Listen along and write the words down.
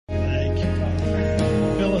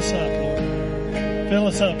Fill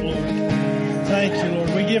us up, Lord. Thank you,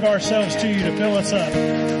 Lord. We give ourselves to you to fill us up.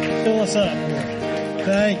 Fill us up, Lord.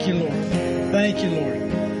 Thank you, Lord. Thank you,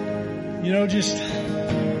 Lord. You know, just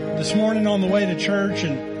this morning on the way to church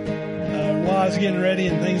and while I was getting ready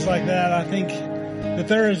and things like that, I think that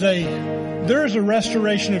there is a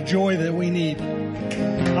restoration of joy that we need.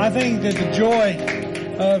 I think that the joy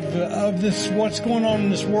of this, what's going on in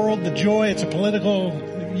this world, the joy, it's a political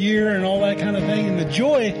year and all that kind of thing, and the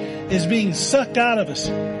joy is being sucked out of us.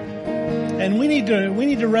 And we need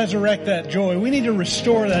to resurrect that joy. We need to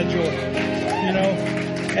restore that joy. You know,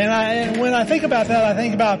 and when I think about that, I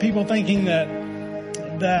think about people thinking that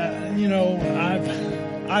you know,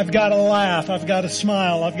 I've got to laugh, I've got to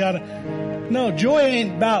smile, no, joy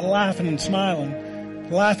ain't about laughing and smiling.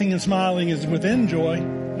 Laughing and smiling is within joy.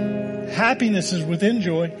 Happiness is within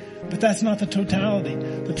joy, but that's not the totality.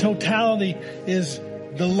 The totality is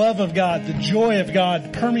the love of God, the joy of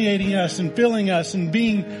God permeating us and filling us and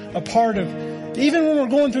being a part of. Even when we're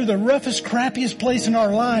going through the roughest, crappiest place in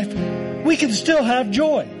our life, we can still have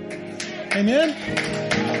joy. Amen?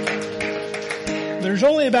 There's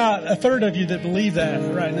only about a third of you that believe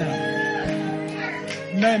that right now.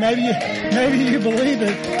 Maybe you believe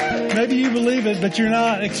it. Maybe you believe it, but you're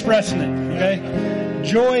not expressing it. Okay?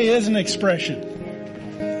 Joy is an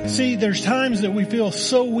expression. See, there's times that we feel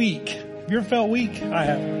so weak. Have you ever felt weak? I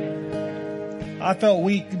have. I felt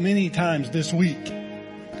weak many times this week.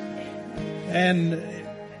 And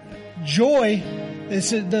joy,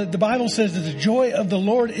 the Bible says that the joy of the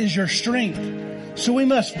Lord is your strength. So we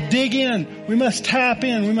must dig in. We must tap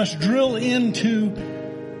in. We must drill into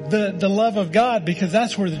the love of God, because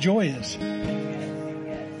that's where the joy is.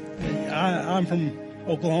 I'm from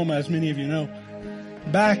Oklahoma, as many of you know.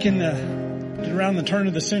 Back in around the turn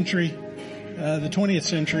of the century, the 20th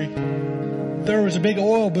century, there was a big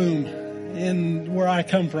oil boom in where I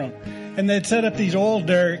come from. And they'd set up these oil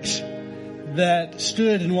derricks that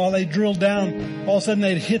stood, and while they drilled down, all of a sudden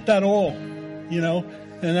they'd hit that oil, you know,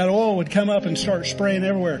 and that oil would come up and start spraying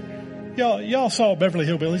everywhere. Y'all saw Beverly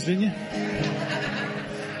Hillbillies, didn't you?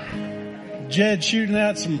 Jed shooting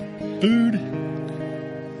out some food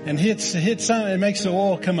and hits something, it makes the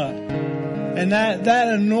oil come up. And that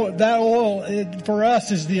oil for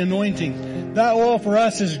us is the anointing. That oil for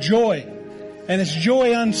us is joy. And it's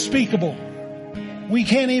joy unspeakable. We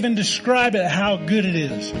can't even describe it, how good it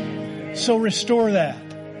is. So restore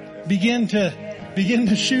that. Begin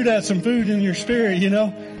to shoot at some food in your spirit, you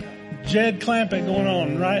know. Jed Clampett going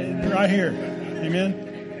on right here. Amen.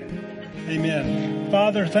 Amen.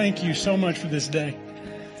 Father, thank you so much for this day.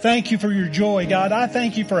 Thank you for your joy, God. I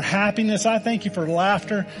thank you for happiness. I thank you for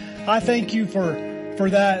laughter. I thank you for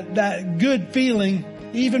that good feeling,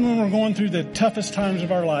 even when we're going through the toughest times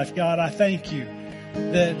of our life. God, I thank you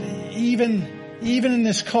that even in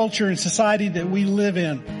this culture and society that we live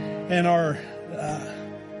in and are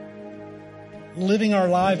living our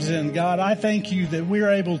lives in, God, I thank you that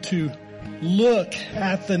we're able to look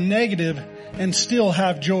at the negative and still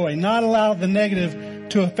have joy, not allow the negative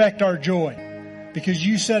to affect our joy. Because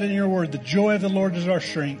you said in your word, the joy of the Lord is our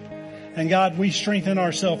strength. And God, we strengthen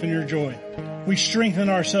ourselves in your joy. We strengthen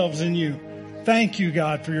ourselves in you. Thank you,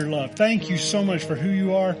 God, for your love. Thank you so much for who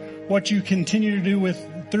you are, what you continue to do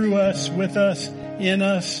through us, with us, in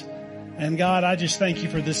us. And God, I just thank you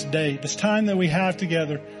for this day, this time that we have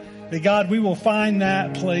together. That God, we will find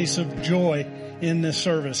that place of joy in this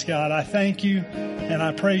service. God, I thank you and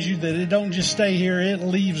I praise you that it don't just stay here, it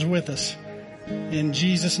leaves with us. In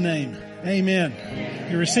Jesus' name, amen.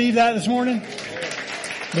 You receive that this morning?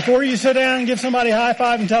 Before you sit down, give somebody a high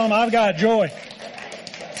five and tell them, I've got joy.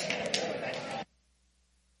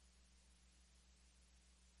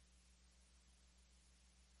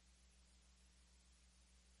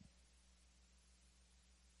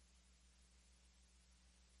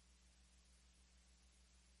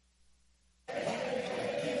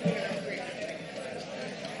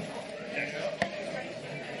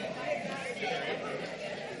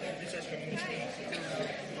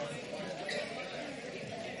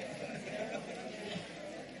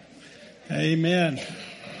 Amen.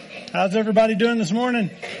 How's everybody doing this morning?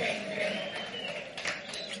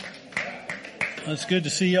 It's good to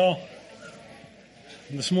see y'all.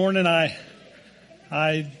 This morning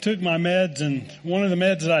I took my meds, and one of the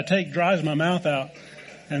meds that I take dries my mouth out.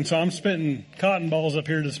 And so I'm spitting cotton balls up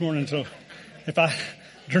here this morning. So if I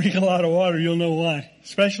drink a lot of water, you'll know why.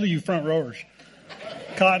 Especially you front rowers.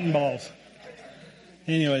 Cotton balls.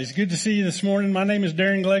 Anyways, good to see you this morning. My name is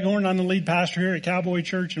Darin. I'm the lead pastor here at Cowboy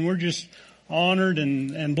Church, and we're just honored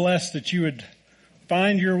and blessed that you would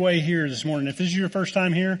find your way here this morning. If this is your first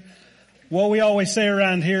time here, what we always say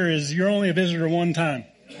around here is you're only a visitor one time.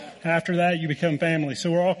 after that, you become family.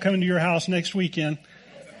 So we're all coming to your house next weekend.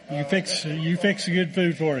 You fix good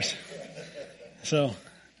food for us. So,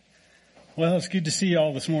 well, it's good to see you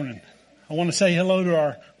all this morning. I want to say hello to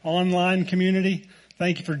our online community.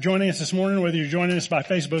 Thank you for joining us this morning, whether you're joining us by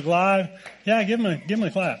Facebook Live. Yeah, give them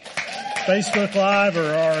a clap. Facebook Live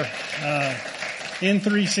or our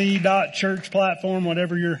N3C.church platform,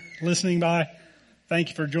 whatever you're listening by. Thank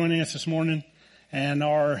you for joining us this morning. And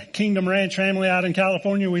our Kingdom Ranch family out in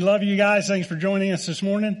California, we love you guys. Thanks for joining us this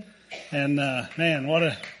morning. And man, what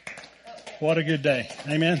a good day.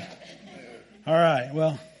 Amen. All right,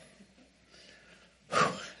 well,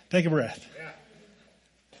 take a breath.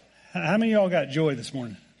 How many of y'all got joy this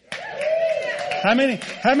morning? How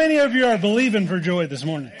many of you are believing for joy this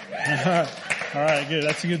morning? All right, good.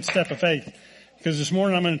 That's a good step of faith. Because this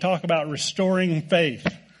morning I'm going to talk about restoring faith.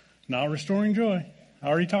 Not restoring joy. I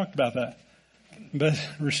already talked about that. But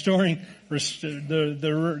restoring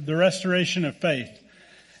the restoration of faith.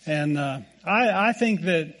 And I think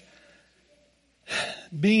that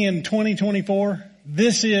being in 2024,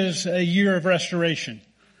 this is a year of restoration.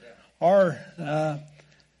 While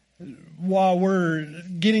we're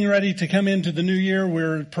getting ready to come into the new year,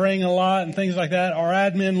 we're praying a lot and things like that. Our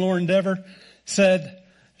admin, Lauren Dever,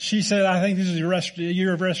 she said, I think this is a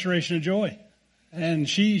year of restoration of joy. And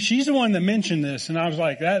she's the one that mentioned this. And I was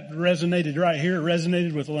like, that resonated right here. It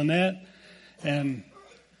resonated with Lynette. And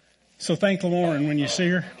so thank Lauren when you see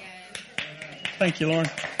her. Thank you,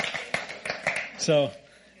 Lauren. So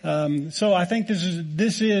I think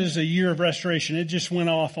this is a year of restoration. It just went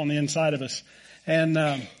off on the inside of us. And,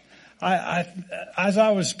 as I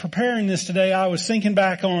was preparing this today, I was thinking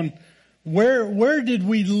back on where did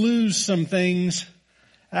we lose some things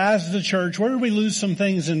as the church? Where did we lose some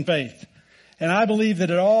things in faith? And I believe that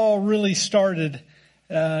it all really started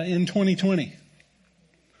in 2020.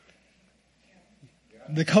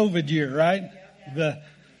 The COVID year, right?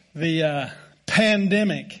 The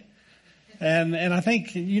pandemic. And I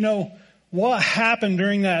think, what happened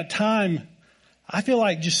during that time, I feel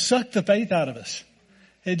like just sucked the faith out of us.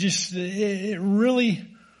 It really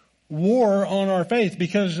wore on our faith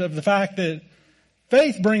because of the fact that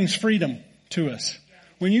faith brings freedom to us.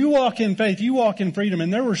 When you walk in faith, you walk in freedom.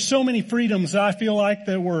 And there were so many freedoms that I feel like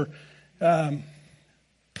that were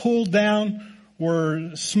pulled down,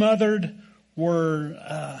 were smothered,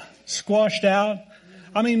 were squashed out.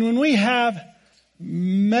 I mean, when we have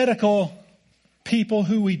medical people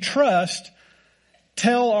who we trust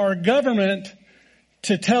tell our government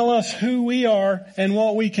to tell us who we are and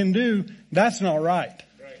what we can do, that's not right.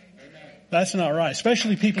 That's not right.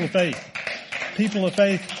 Especially people of faith. People of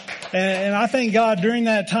faith. And I thank God during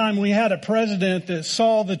that time we had a president that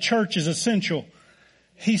saw the church as essential.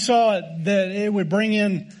 He saw it that it would bring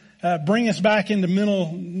us back into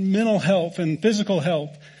mental health and physical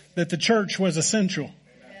health, that the church was essential.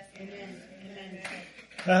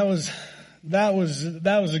 That was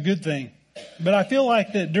a good thing. But I feel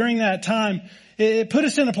like that during that time, it put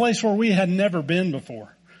us in a place where we had never been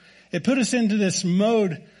before. It put us into this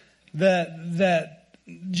mode that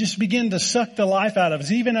just began to suck the life out of us,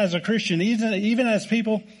 even as a Christian, even as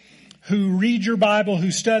people who read your Bible, who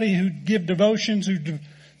study, who give devotions, who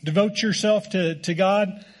devote yourself to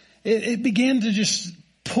God. It began to just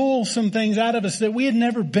pull some things out of us that we had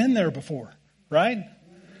never been there before, right?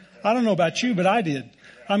 I don't know about you, but I did.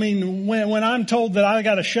 I mean, when I'm told that I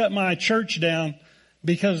got to shut my church down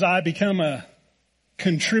because I become a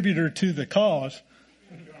contributor to the cause,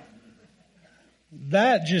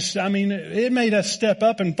 it made us step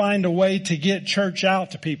up and find a way to get church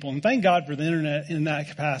out to people. And thank God for the internet in that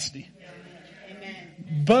capacity.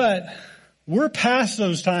 Amen. But we're past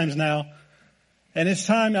those times now. And it's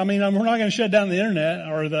time, we're not going to shut down the internet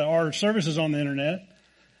or our services on the internet.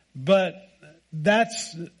 But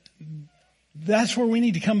that's where we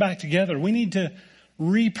need to come back together. We need to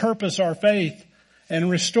repurpose our faith and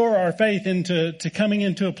restore our faith into coming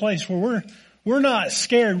into a place where we're not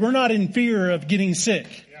scared. We're not in fear of getting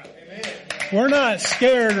sick. We're not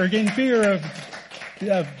scared or in fear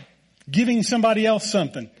of giving somebody else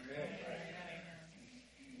something.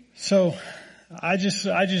 So I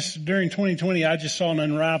just during 2020, I just saw an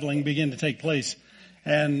unraveling begin to take place.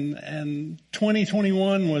 And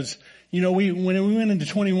 2021 was, when we went into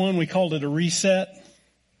 21, we called it a reset.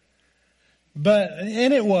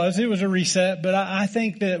 And it was a reset, but I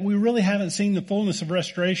think that we really haven't seen the fullness of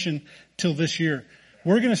restoration till this year.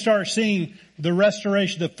 We're going to start seeing the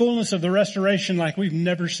restoration, the fullness of the restoration like we've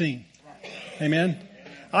never seen. Amen.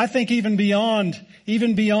 I think even beyond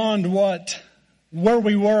where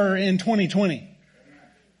we were in 2020.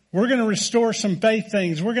 We're going to restore some faith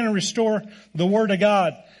things. We're going to restore the Word of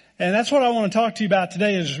God. And that's what I want to talk to you about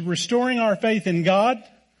today, is restoring our faith in God,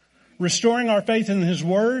 restoring our faith in His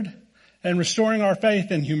Word, and restoring our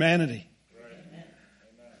faith in humanity.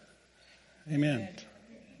 Amen.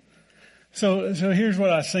 So here's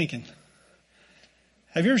what I was thinking.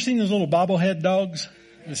 Have you ever seen those little bobblehead dogs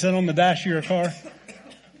that sit on the dash of your car?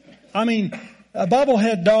 I mean, a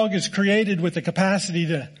bobblehead dog is created with the capacity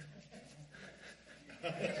to...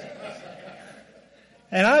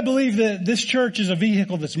 And I believe that this church is a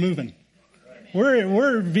vehicle that's moving.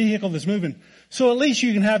 We're a vehicle that's moving. So at least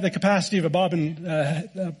you can have the capacity of a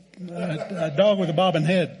dog with a bobbing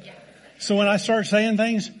head. So when I start saying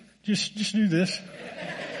things, just do this.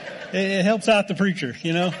 It helps out the preacher,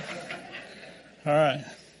 you know. All right.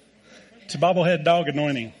 It's a bobblehead dog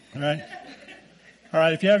anointing. All right. All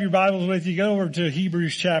right. If you have your Bibles with you, go over to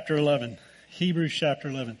Hebrews chapter 11. Hebrews chapter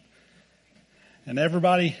 11. And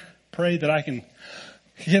everybody pray that I can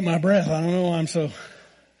get my breath. I don't know why I'm so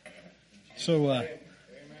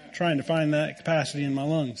trying to find that capacity in my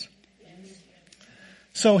lungs.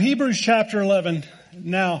 So Hebrews chapter 11.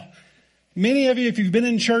 Now, many of you, if you've been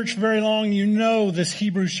in church very long, you know this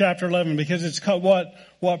Hebrews chapter 11 because it's called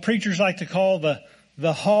what preachers like to call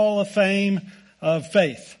the Hall of Fame of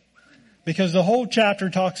faith. Because the whole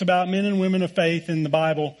chapter talks about men and women of faith in the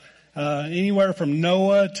Bible, anywhere from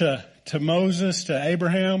Noah to Moses to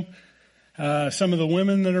Abraham. Some of the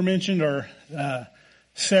women that are mentioned are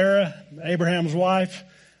Sarah, Abraham's wife,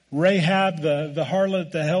 Rahab, the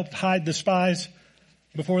harlot that helped hide the spies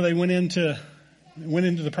before they went into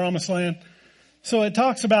the promised land. So it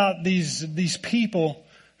talks about these people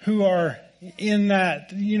who are in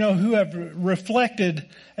that, you know, who have reflected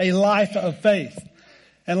a life of faith.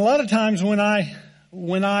 And a lot of times when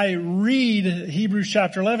I read Hebrews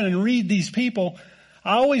chapter 11 and read these people,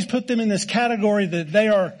 I always put them in this category that they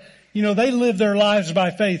are, you know, they live their lives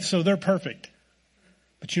by faith, so they're perfect.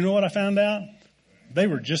 But you know what I found out? They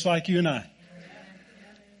were just like you and I.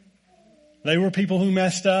 They were people who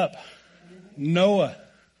messed up. Noah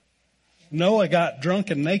got drunk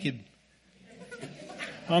and naked.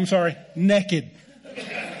 I'm sorry, naked.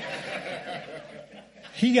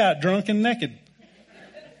 He got drunk and naked.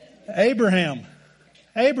 Abraham,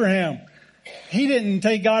 he didn't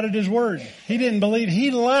take God at His word. He didn't believe.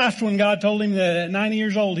 He laughed when God told him that at 90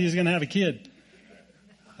 years old he was going to have a kid.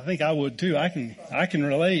 I think I would too. I can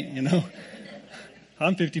relate, you know.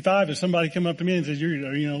 I'm 55. If somebody come up to me and says,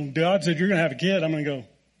 God said you're going to have a kid, I'm going to go,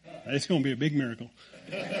 it's going to be a big miracle.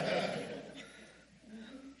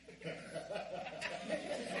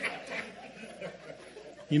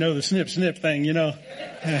 You know, the snip thing, you know.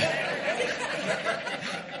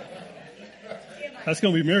 That's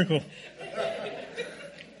going to be a miracle.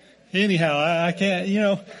 Anyhow, I can't, you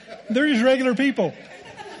know, they're just regular people.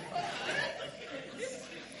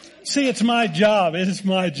 See, it's my job. It is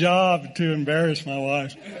my job to embarrass my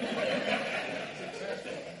wife.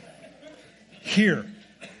 Here.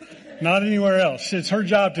 Not anywhere else. It's her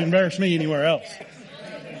job to embarrass me anywhere else.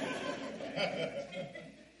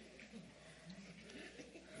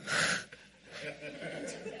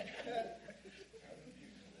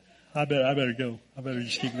 I better go. I better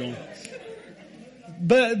just keep going.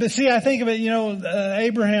 But see, I think of it, you know,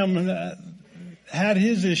 Abraham had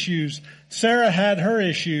his issues. Sarah had her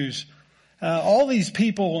issues. All these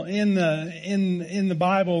people in the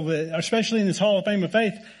Bible, that, especially in this Hall of Fame of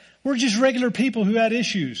Faith, were just regular people who had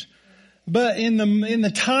issues. But in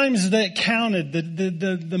the times that counted,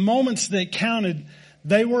 the moments that counted,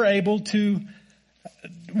 they were able to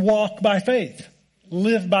walk by faith,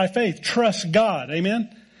 live by faith, trust God.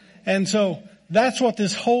 Amen. And so that's what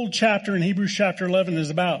this whole chapter in Hebrews chapter 11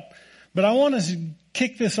 is about. But I want to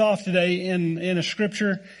kick this off today in a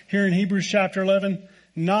scripture here in Hebrews chapter 11.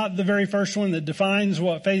 Not the very first one that defines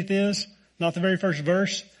what faith is, not the very first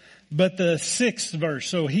verse, but the 6th verse.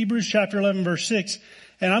 So Hebrews chapter 11 verse 6.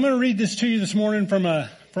 And I'm going to read this to you this morning from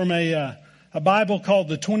a Bible called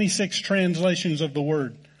the 26 Translations of the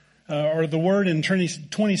Word, or the Word in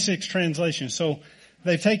 26 translations. So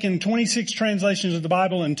they've taken 26 translations of the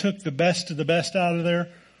Bible and took the best of the best out of there,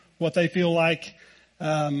 what they feel like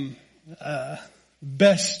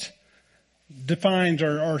best defines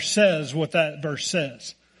or says what that verse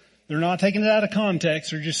says. They're not taking it out of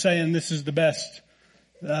context. They're just saying this is the best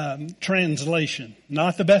translation.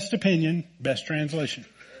 Not the best opinion, best translation.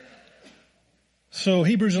 So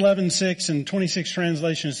Hebrews 11:6 and 26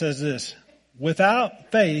 translation says this: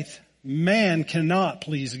 without faith, man cannot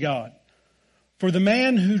please God. For the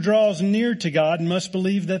man who draws near to God must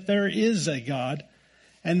believe that there is a God,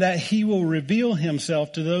 and that He will reveal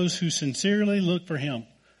Himself to those who sincerely look for Him,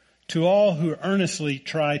 to all who earnestly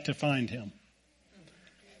try to find Him.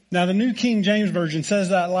 Now the New King James Version says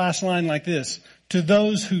that last line like this: to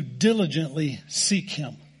those who diligently seek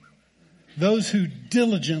Him. Those who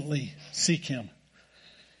diligently seek Him.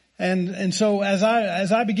 And so as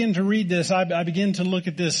I begin to read this, I begin to look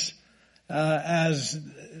at this as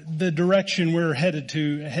the direction we're headed,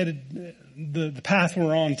 the path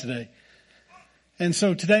we're on today. And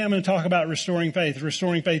so today I'm going to talk about restoring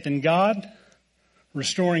faith in God,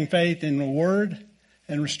 restoring faith in the Word,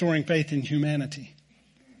 and restoring faith in humanity.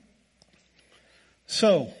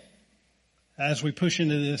 So, as we push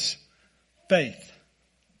into this, faith.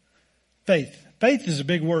 Faith is a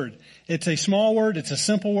big word. It's a small word, it's a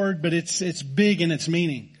simple word, but it's big in its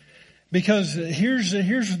meaning. Because here's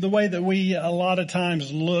the way that we a lot of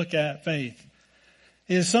times look at faith.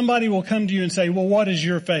 Is somebody will come to you and say, well, what is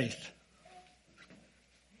your faith?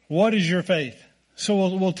 What is your faith?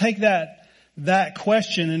 So we'll take that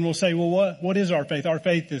question and we'll say, well, what is our faith? Our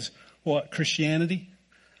faith is what? Christianity?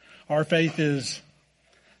 Our faith is,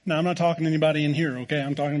 now I'm not talking to anybody in here, okay?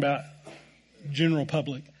 I'm talking about general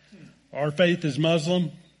public. Our faith is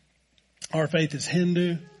Muslim. Our faith is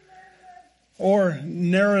Hindu. Or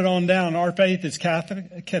narrow it on down, our faith is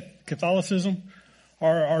Catholicism.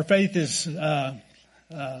 Our faith is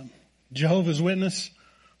Jehovah's Witness.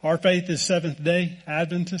 Our faith is Seventh-day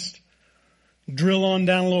Adventist. Drill on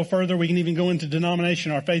down a little further, we can even go into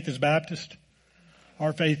denomination. Our faith is Baptist.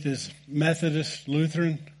 Our faith is Methodist,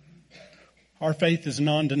 Lutheran. Our faith is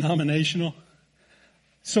non-denominational.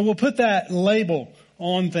 So we'll put that label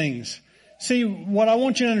on things. See, what I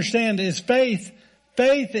want you to understand is faith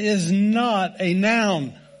is not a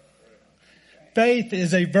noun. Faith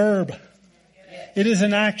is a verb. It is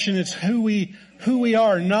an action. It's who we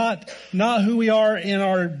are, not who we are in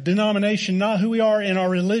our denomination, not who we are in our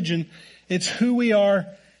religion. It's who we are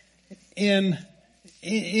in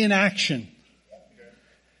action.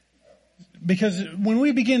 Because when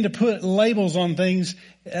we begin to put labels on things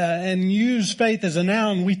and use faith as a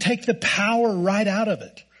noun, we take the power right out of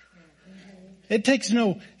it. It takes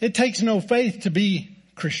no faith to be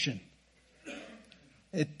Christian.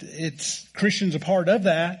 Christian's a part of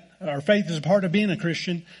that. Our faith is a part of being a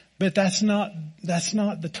Christian, but that's not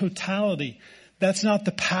the totality. That's not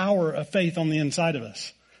the power of faith on the inside of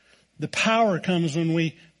us. The power comes when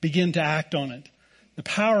we begin to act on it. The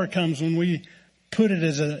power comes when we put it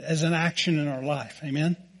as an action in our life.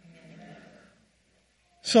 Amen.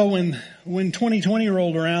 So when 2020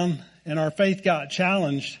 rolled around and our faith got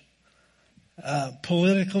challenged,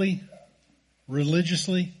 politically,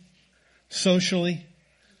 religiously, socially,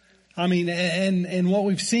 I mean, and what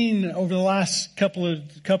we've seen over the last couple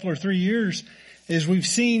or 3 years is we've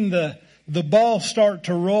seen the ball start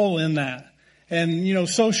to roll in that. And,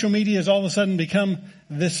 social media has all of a sudden become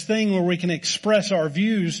this thing where we can express our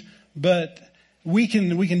views, but we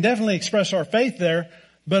can definitely express our faith there.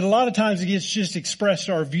 But a lot of times it gets just expressed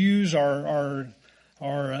our views, our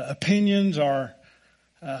opinions, the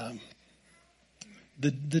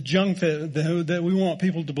junk that we want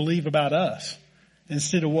people to believe about us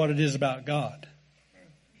instead of what it is about God.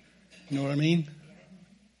 You know what I mean?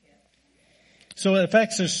 So it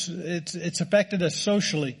affects us. It's affected us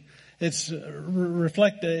socially. It has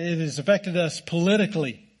affected us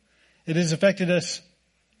politically. It has affected us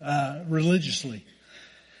religiously.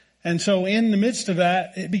 And so in the midst of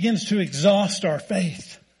that, it begins to exhaust our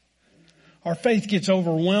faith. Our faith gets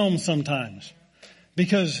overwhelmed sometimes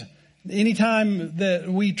because anytime that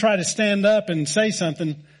we try to stand up and say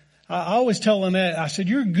something, I always tell Lynette, I said,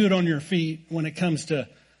 you're good on your feet when it comes to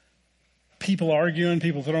people arguing,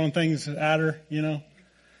 people throwing things at her,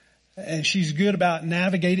 and she's good about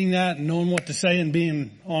navigating that and knowing what to say and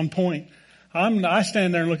being on point. I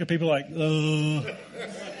stand there and look at people like,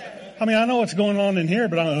 I mean, I know what's going on in here,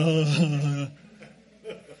 but I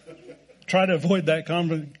try to avoid that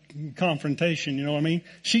confrontation. You know what I mean?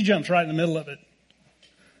 She jumps right in the middle of it.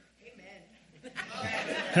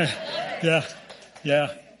 Amen.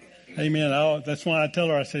 Yeah. Amen. That's why I tell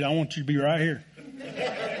her, I say, I want you to be right here.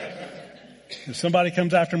 If somebody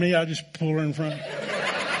comes after me, I just pull her in front.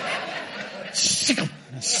 Sick 'em.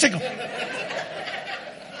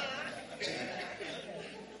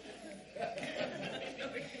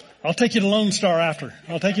 I'll take you to Lone Star after.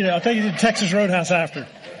 I'll take you to Texas Roadhouse after.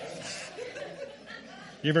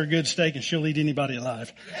 Give her a good steak and she'll eat anybody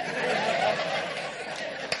alive.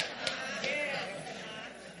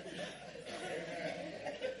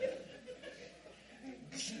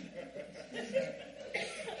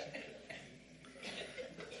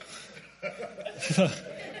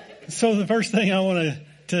 So the first thing I want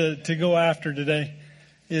to go after today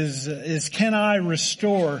is can I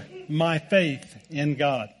restore my faith in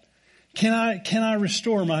God? Can I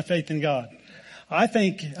restore my faith in God? I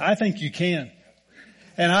think you can.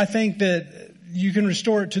 And I think that you can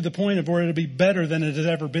restore it to the point of where it'll be better than it has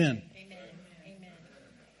ever been. Amen.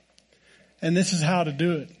 And this is how to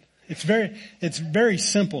do it. It's very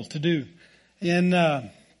simple to do.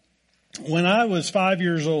 And, when I was 5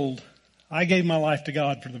 years old, I gave my life to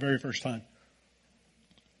God for the very first time.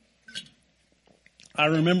 I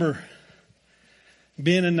remember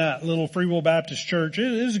being in that little Free Will Baptist church.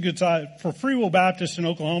 It is a good size for Free Will Baptist in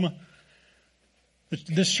Oklahoma.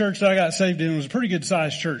 This church that I got saved in was a pretty good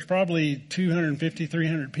sized church, probably 250,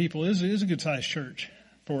 300 people. It is a good sized church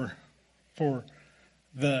for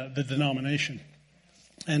the denomination.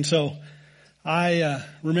 And so I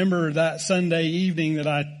remember that Sunday evening that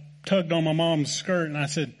I tugged on my mom's skirt and I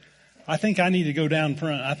said, I think I need to go down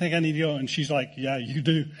front. I think I need to go. And she's like, yeah, you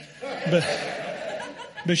do.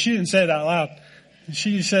 But she didn't say it out loud.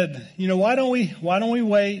 She said, why don't we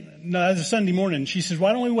wait? No, that was a Sunday morning. She says,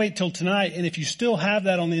 why don't we wait till tonight? And if you still have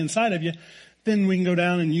that on the inside of you, then we can go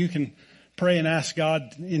down and you can pray and ask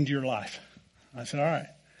God into your life. I said, all right.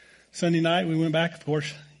 Sunday night we went back, of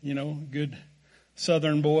course, good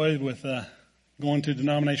Southern boy with, going to a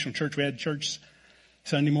denominational church. We had church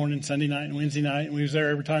Sunday morning, Sunday night, and Wednesday night. And we was there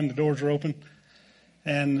every time the doors were open.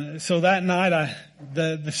 And so that night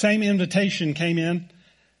the same invitation came in,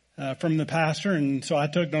 from the pastor. And so I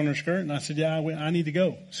tugged on her skirt and I said, yeah, I need to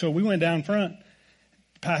go. So we went down front.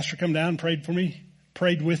 The pastor come down, prayed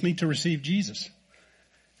with me to receive Jesus.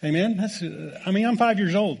 Amen. I'm 5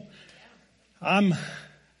 years old.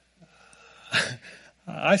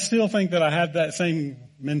 I still think that I have that same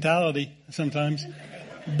mentality sometimes,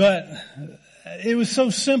 but it was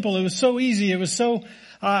so simple. It was so easy. It was so,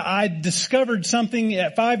 I discovered something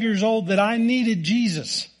at 5 years old that I needed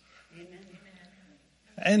Jesus.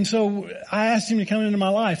 And so I asked him to come into my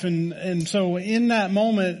life. And so in that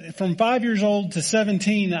moment, from 5 years old to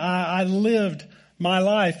 17, I lived my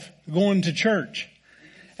life going to church.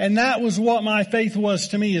 And that was what my faith was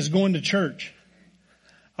to me, is going to church.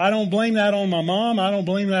 I don't blame that on my mom. I don't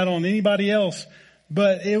blame that on anybody else.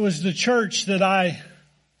 But it was the church that I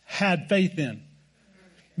had faith in.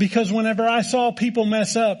 Because whenever I saw people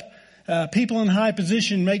mess up, people in high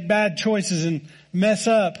position make bad choices and mess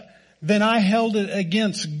up, then I held it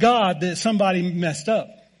against God that somebody messed up.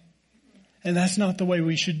 And that's not the way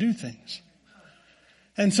we should do things.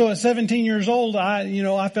 And so at 17 years old,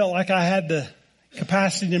 I felt like I had the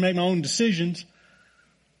capacity to make my own decisions.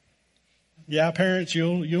 Yeah, parents,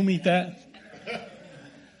 you'll meet that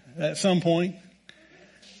at some point.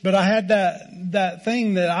 But I had that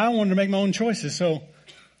thing that I wanted to make my own choices. So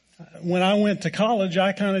when I went to college,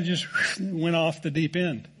 I kind of just went off the deep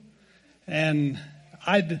end. And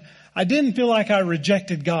I didn't feel like I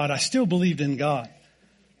rejected God. I still believed in God.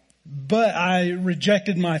 But I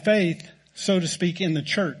rejected my faith, so to speak, in the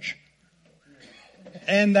church.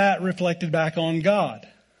 And that reflected back on God.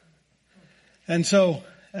 And so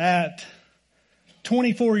at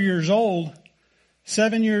 24 years old, 6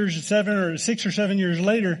 or 7 years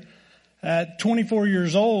later, at 24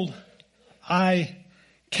 years old, I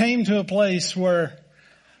came to a place where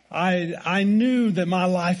I knew that my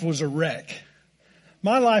life was a wreck.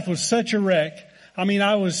 My life was such a wreck.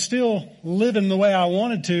 I was still living the way I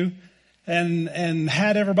wanted to and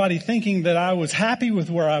had everybody thinking that I was happy with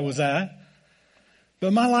where I was at.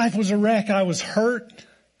 But my life was a wreck. I was hurt.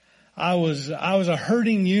 I was a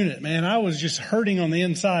hurting unit, man. I was just hurting on the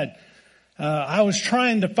inside. I was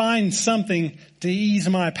trying to find something to ease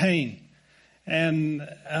my pain. And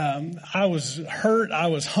I was hurt. I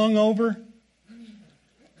was hungover.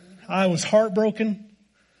 I was heartbroken.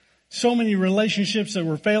 So many relationships that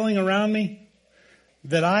were failing around me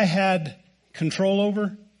that I had control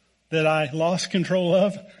over, that I lost control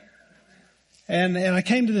of. And I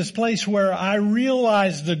came to this place where I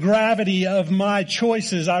realized the gravity of my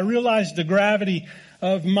choices. I realized the gravity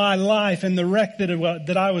of my life and the wreck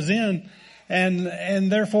that I was in. And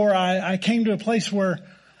therefore I came to a place where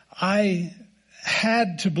I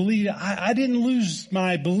had to believe. I didn't lose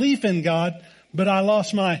my belief in God, but I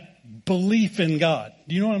lost my belief in God.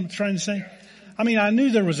 Do you know what I'm trying to say? I knew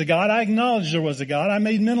there was a God. I acknowledged there was a God. I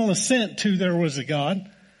made mental assent to there was a God.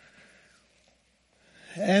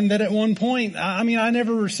 And that at one point, I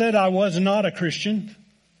never said I was not a Christian,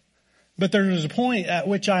 but there was a point at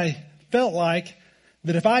which I felt like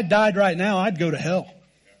that if I died right now, I'd go to hell.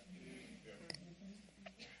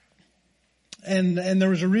 And there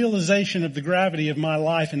was a realization of the gravity of my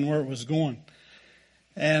life and where it was going.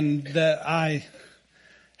 And that I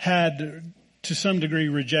had, to some degree,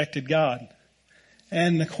 rejected God.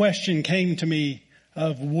 And the question came to me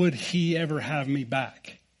of, would he ever have me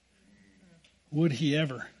back? Would he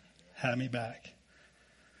ever have me back?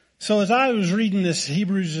 So as I was reading this in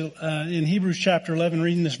Hebrews chapter 11,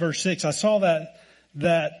 reading this verse 6, I saw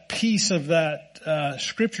that piece of that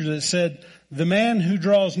scripture that said, the man who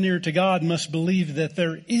draws near to God must believe that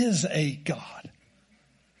there is a God.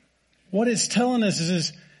 What it's telling us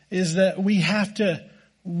is that we have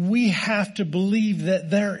to believe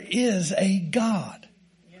that there is a God.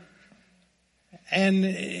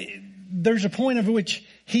 And there's a point of which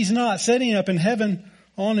he's not sitting up in heaven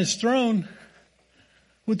on his throne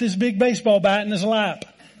with this big baseball bat in his lap.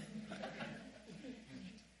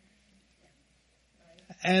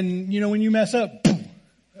 And, when you mess up, boom.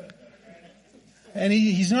 And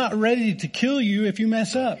he's not ready to kill you if you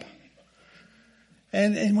mess up.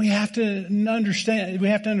 And we have to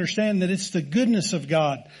understand that it's the goodness of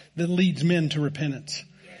God that leads men to repentance.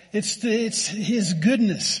 It's his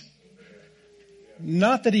goodness.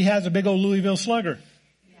 Not that he has a big old Louisville Slugger.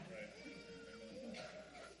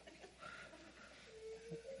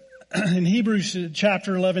 In Hebrews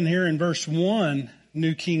chapter 11 here in verse 1,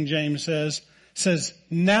 New King James says,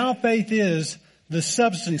 now faith is the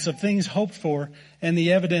substance of things hoped for and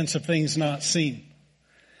the evidence of things not seen.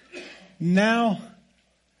 Now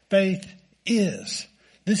faith is.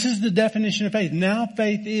 This is the definition of faith. Now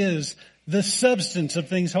faith is the substance of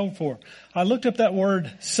things hoped for. I looked up that word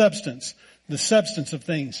substance, the substance of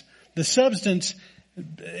things. The substance,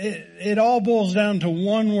 it all boils down to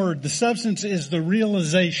one word. The substance is the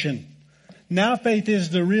realization. Now faith is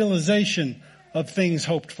the realization of things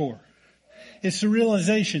hoped for. It's the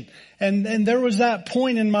realization. And there was that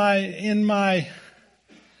point in my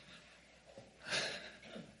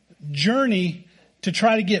journey to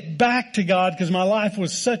try to get back to God, because my life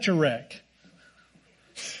was such a wreck,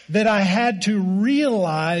 that I had to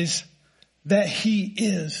realize that He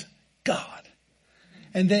is God.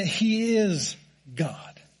 And that He is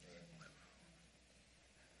God.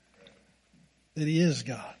 That He is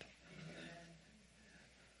God.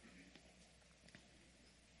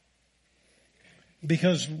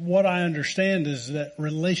 Because what I understand is that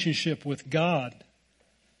relationship with God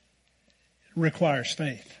requires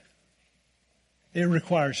faith. It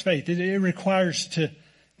requires faith. It requires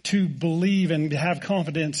to believe and to have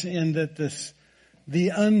confidence in that the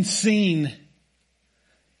unseen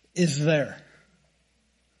is there.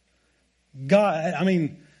 God,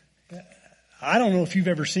 I don't know if you've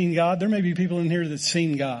ever seen God. There may be people in here that's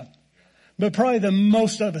seen God. But probably the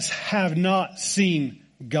most of us have not seen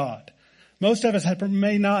God. Most of us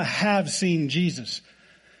may not have seen Jesus.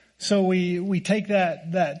 So we take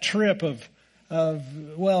that trip of,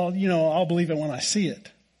 well, I'll believe it when I see it.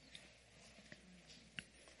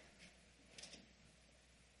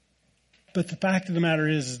 But the fact of the matter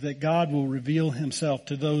is that God will reveal Himself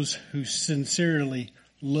to those who sincerely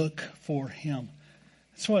look for Him.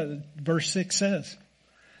 That's what verse 6 says.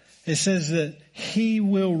 It says that He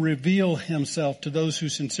will reveal Himself to those who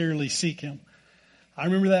sincerely seek Him. I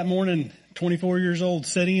remember that morning, 24 years old,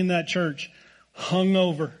 sitting in that church,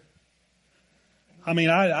 hungover.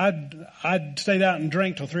 I'd stayed out and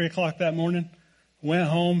drank till 3 o'clock that morning, went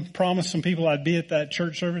home, promised some people I'd be at that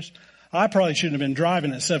church service. I probably shouldn't have been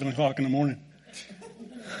driving at 7 o'clock in the morning.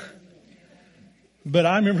 But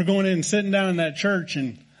I remember going in and sitting down in that church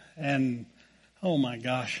and oh my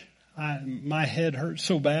gosh, my head hurt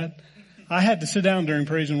so bad. I had to sit down during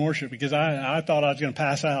praise and worship because I thought I was going to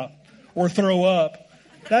pass out or throw up.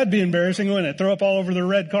 That'd be embarrassing, wouldn't it? Throw up all over the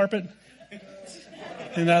red carpet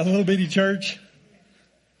in that little bitty church.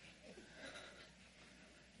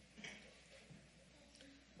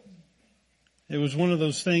 It was one of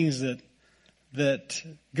those things that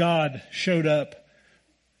God showed up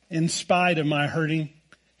in spite of my hurting,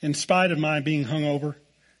 in spite of my being hungover,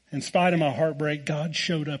 in spite of my heartbreak. God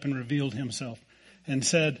showed up and revealed Himself and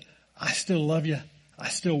said, I still love you. I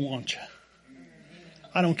still want you.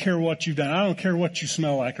 I don't care what you've done. I don't care what you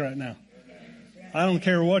smell like right now. I don't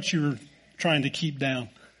care what you're trying to keep down.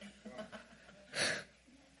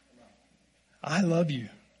 I love you.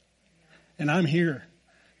 And I'm here.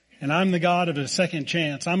 And I'm the God of a second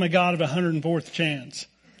chance. I'm a God of 104th chance.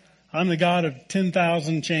 I'm the God of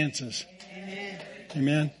 10,000 chances. Amen.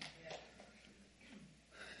 Amen.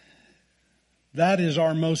 That is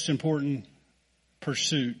our most important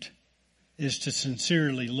pursuit, is to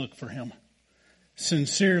sincerely look for Him.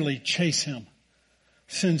 Sincerely chase Him.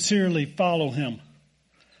 Sincerely follow Him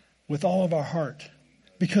with all of our heart.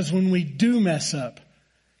 Because when we do mess up,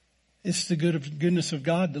 it's the goodness of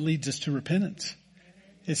God that leads us to repentance.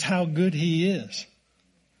 It's how good He is.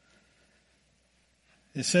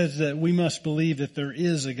 It says that we must believe that there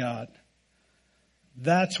is a God.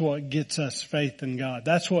 That's what gets us faith in God.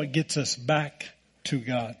 That's what gets us back to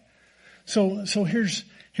God. So here's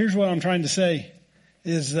what I'm trying to say,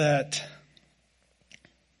 is that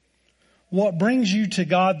what brings you to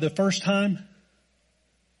God the first time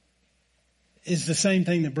is the same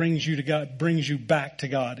thing that brings you to God, brings you back to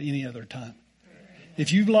God any other time.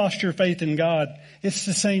 If you've lost your faith in God, it's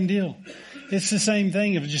the same deal. It's the same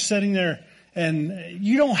thing of just sitting there, and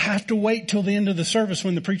you don't have to wait till the end of the service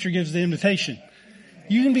when the preacher gives the invitation.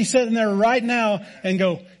 You can be sitting there right now and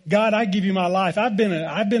go, God, I give you my life. I've been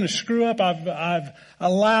a screw up. I've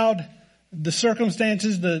allowed the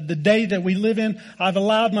circumstances, the day that we live in, I've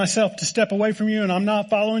allowed myself to step away from you, and I'm not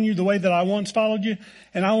following you the way that I once followed you,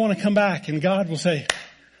 and I want to come back. And God will say,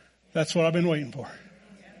 that's what I've been waiting for.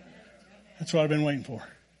 That's what I've been waiting for.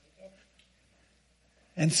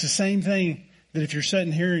 And it's the same thing that if you're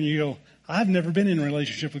sitting here and you go, I've never been in a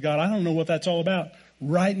relationship with God. I don't know what that's all about.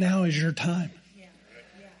 Right now is your time.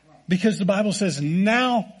 Because the Bible says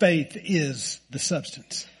now faith is the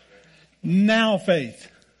substance. Now faith.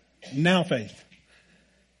 Now faith.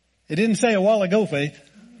 It didn't say a while ago faith.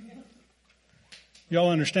 Y'all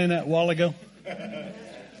understand that? A while ago?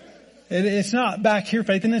 It's not back here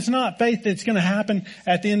faith, and it's not faith that's going to happen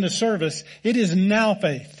at the end of service. It is now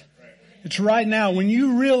faith. It's right now. When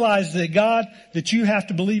you realize that you have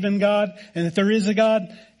to believe in God and that there is a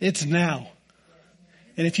God, it's now.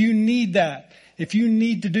 And if you need that, if you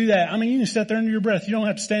need to do that, you can sit there under your breath. You don't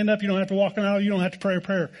have to stand up. You don't have to walk an aisle. You don't have to pray a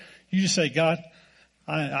prayer. You just say, God,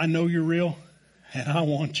 I know you're real, and I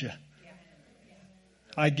want you.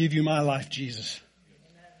 I give you my life, Jesus.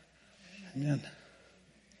 Amen.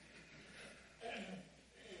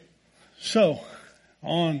 So,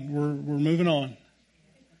 we're moving on.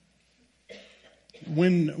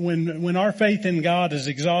 When our faith in God is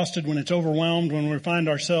exhausted, when it's overwhelmed, when we find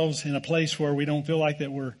ourselves in a place where we don't feel like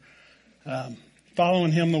that we're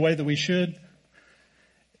following Him the way that we should,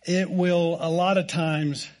 it will a lot of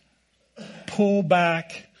times pull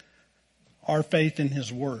back our faith in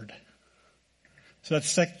His Word. So that's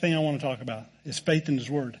the second thing I want to talk about, is faith in His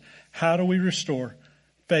Word. How do we restore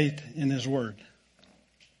faith in His Word?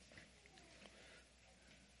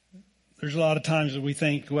 There's a lot of times that we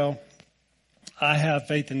think, well, I have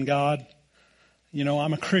faith in God.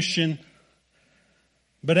 I'm a Christian.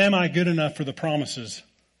 But am I good enough for the promises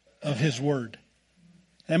of His Word?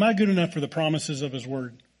 Am I good enough for the promises of His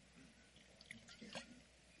Word?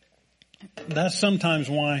 That's sometimes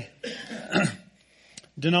why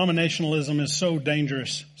denominationalism is so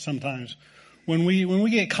dangerous sometimes. When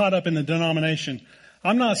we get caught up in the denomination,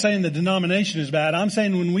 I'm not saying the denomination is bad. I'm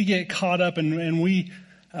saying when we get caught up and we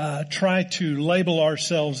try to label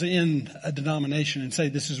ourselves in a denomination and say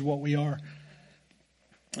this is what we are.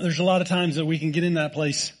 There's a lot of times that we can get in that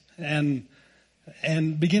place and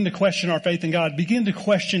begin to question our faith in God, begin to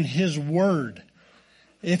question His Word,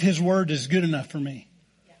 if His Word is good enough for me.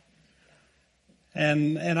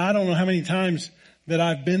 And I don't know how many times that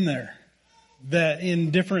I've been there, that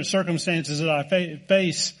in different circumstances that I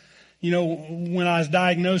face, when I was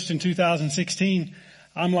diagnosed in 2016,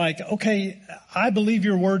 I'm like, okay, I believe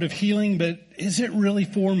your word of healing, but is it really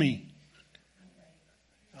for me?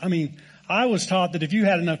 I was taught that if you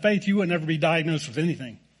had enough faith, you would never be diagnosed with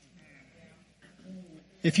anything.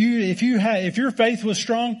 If your faith was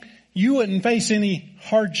strong, you wouldn't face any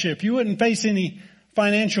hardship. You wouldn't face any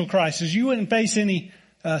financial crisis. You wouldn't face any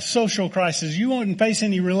social crisis. You wouldn't face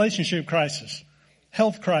any relationship crisis,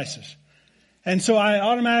 health crisis. And so I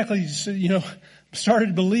automatically,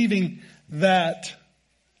 started believing that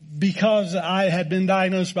because I had been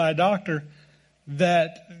diagnosed by a doctor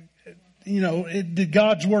that, did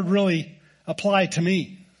God's Word really apply to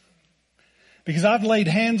me? Because I've laid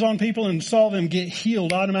hands on people and saw them get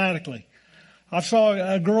healed automatically. I saw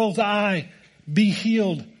a girl's eye be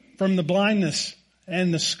healed from the blindness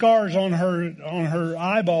and the scars on her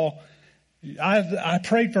eyeball. I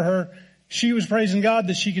prayed for her. She was praising God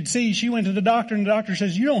that she could see. She went to the doctor, and the doctor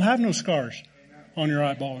says, you don't have no scars on your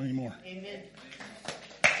eyeball anymore. Amen.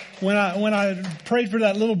 When I prayed for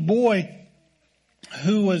that little boy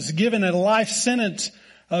who was given a life sentence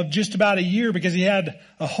of just about a year because he had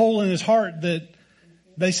a hole in his heart, that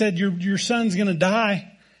they said, your son's going to die.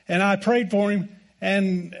 And I prayed for him,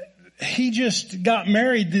 and he just got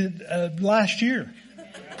married last year.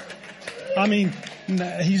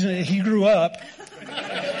 He grew up.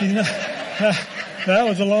 That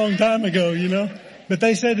was a long time ago, But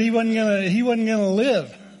they said he wasn't gonna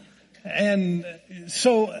live. And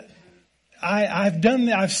so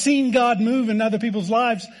I've seen God move in other people's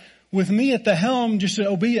lives with me at the helm, just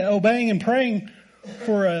obeying and praying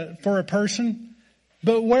for a person.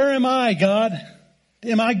 But where am I, God?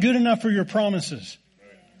 Am I good enough for your promises?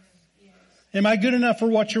 Am I good enough for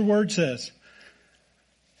what your word says?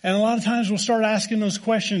 And a lot of times we'll start asking those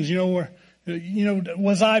questions,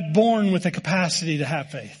 was I born with the capacity to have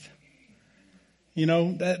faith?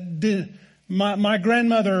 My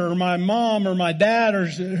grandmother or my mom or my dad or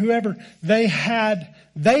whoever, they had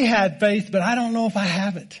faith, but I don't know if I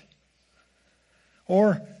have it.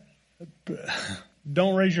 Or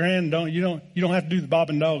don't raise your hand. You don't have to do the bob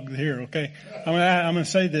and dog here. Okay. I'm going to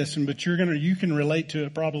say this, but you can relate to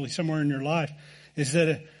it probably somewhere in your life, is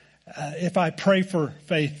that if I pray for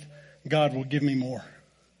faith, God will give me more.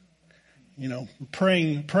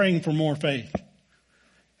 Praying for more faith.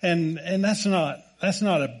 And that's not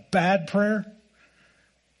a bad prayer,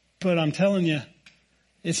 but I'm telling you,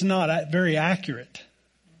 it's not very accurate.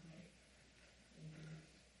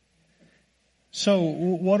 So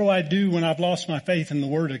what do I do when I've lost my faith in the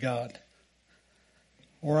Word of God?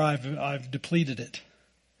 Or I've depleted it?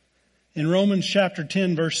 In Romans chapter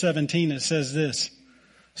 10 verse 17 it says this: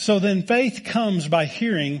 so then faith comes by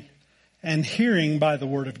hearing, and hearing by the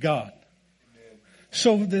Word of God.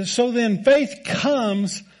 So then faith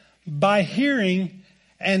comes by hearing,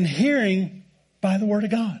 and hearing by the Word of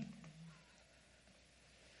God.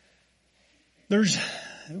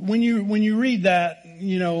 When you read that,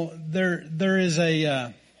 there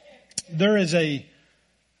is a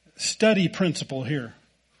study principle here.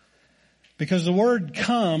 Because the word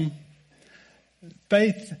come,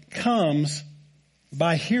 faith comes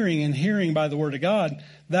by hearing, and hearing by the Word of God.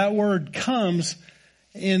 That word comes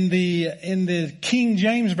in the King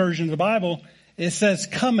James Version of the Bible, it says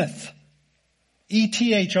cometh.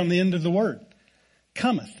 ETH on the end of the word.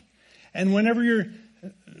 Cometh. And whenever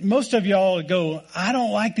most of y'all go, I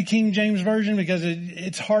don't like the King James Version because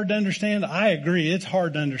it's hard to understand. I agree. It's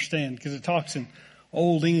hard to understand because it talks in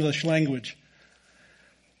Old English language.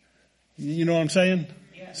 You know what I'm saying?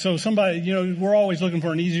 Yeah. So we're always looking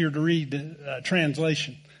for an easier to read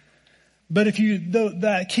translation. But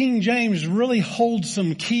that King James really holds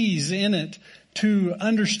some keys in it to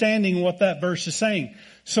understanding what that verse is saying.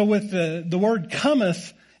 So with the word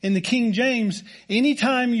cometh in the King James,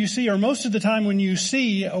 anytime you see, or most of the time when you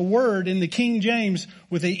see a word in the King James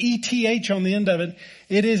with a ETH on the end of it,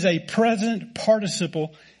 it is a present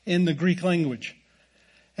participle in the Greek language.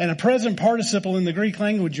 And a present participle in the Greek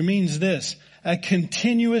language means this: a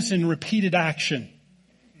continuous and repeated action.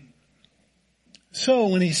 So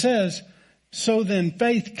when he says, so then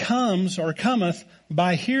faith comes or cometh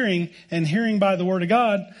by hearing, and hearing by the Word of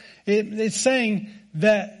God, it's saying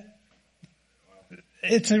that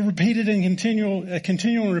it's a repeated and continual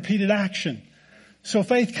and repeated action. So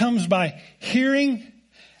faith comes by hearing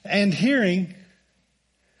and hearing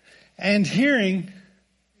and hearing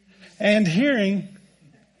and hearing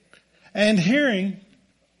and hearing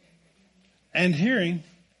and hearing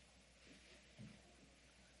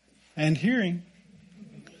and hearing.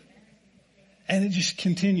 And it just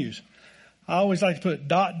continues. I always like to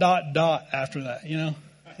put ... after that,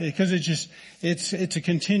 because it's a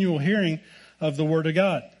continual hearing of the Word of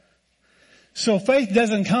God. So faith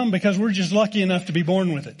doesn't come because we're just lucky enough to be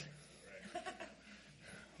born with it.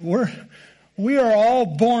 We are all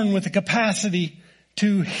born with the capacity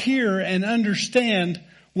to hear and understand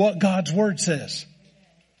what God's Word says.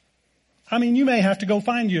 I mean, you may have to go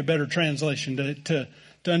find you a better translation to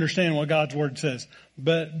understand what God's Word says.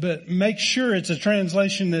 But make sure it's a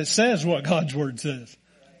translation that says what God's Word says.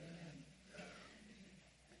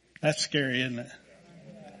 That's scary, isn't it?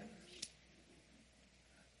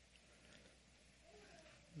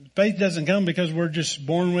 Faith doesn't come because we're just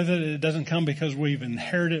born with it. It doesn't come because we've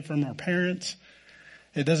inherited it from our parents.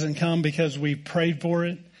 It doesn't come because we prayed for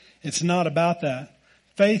it. It's not about that.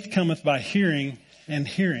 Faith cometh by hearing, and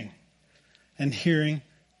hearing and hearing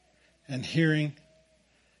and hearing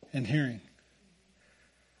and hearing.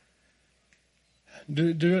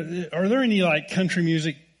 Are there any country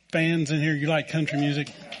music fans in here? You like country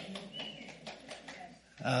music?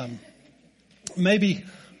 Maybe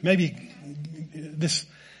this.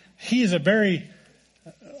 He is a very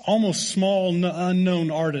almost small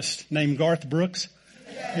unknown artist named Garth Brooks.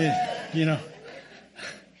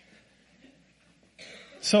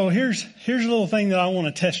 So here's a little thing that I want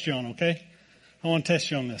to test you on. Okay, I want to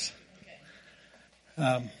test you on this.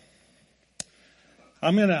 I'm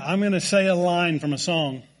gonna say a line from a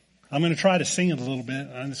song. I'm gonna try to sing it a little bit,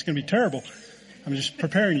 and it's gonna be terrible. I'm just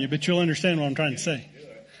preparing you, but you'll understand what I'm trying to say.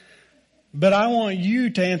 But I want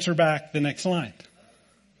you to answer back the next line.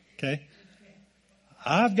 Okay?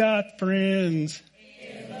 I've got friends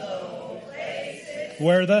in low places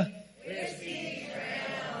where the whiskey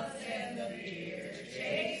drowns and the beer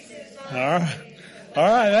chases on. All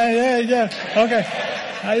right. Yeah.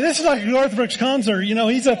 Okay. This is like a Garth Brooks concert.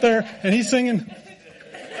 He's up there and he's singing.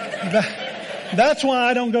 That's why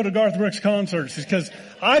I don't go to Garth Brooks concerts, is because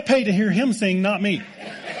I pay to hear him sing, not me.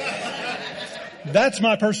 That's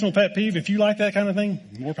my personal pet peeve. If you like that kind of thing,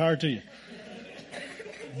 more power to you.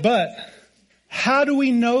 But how do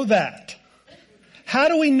we know that? How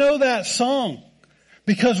do we know that song?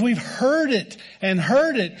 Because we've heard it and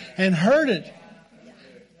heard it and heard it.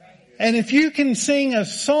 And if you can sing a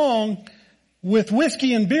song with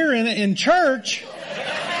whiskey and beer in it in church,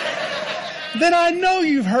 then I know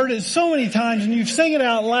you've heard it so many times and you've sing it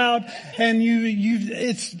out loud and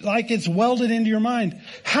it's like it's welded into your mind.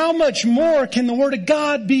 How much more can the Word of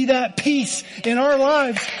God be that peace in our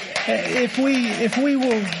lives if we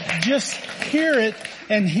will just hear it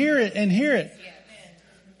and hear it and hear it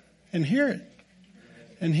and hear it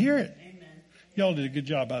and hear it. Y'all did a good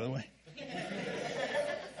job, by the way.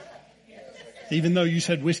 Even though you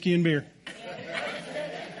said whiskey and beer.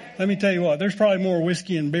 Let me tell you what, there's probably more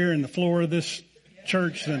whiskey and beer in the floor of this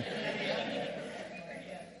church than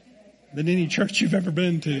any church you've ever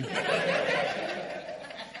been to.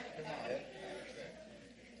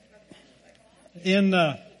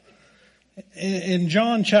 In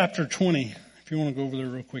John chapter 20, if you want to go over there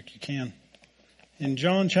real quick, you can. In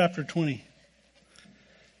John chapter 20,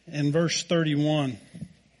 in verse 31,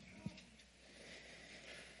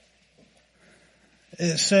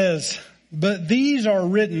 it says, "But these are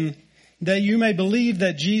written that you may believe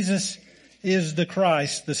that Jesus is the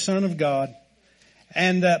Christ, the Son of God,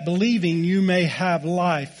 and that believing you may have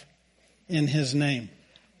life in His name."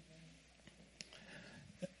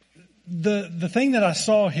 The thing that I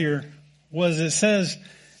saw here was it says,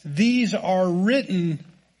 these are written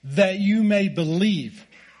that you may believe.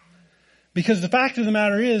 Because the fact of the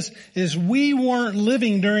matter is we weren't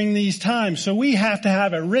living during these times, so we have to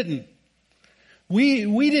have it written.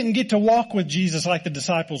 We didn't get to walk with Jesus like the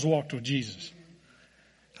disciples walked with Jesus.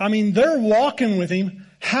 I mean, they're walking with Him.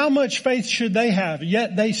 How much faith should they have?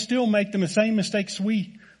 Yet they still make the same mistakes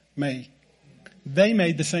we make. They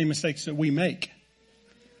made the same mistakes that we make.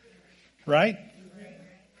 Right?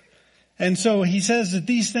 And so He says that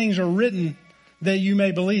these things are written that you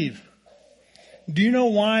may believe. Do you know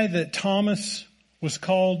why that Thomas was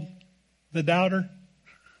called the doubter?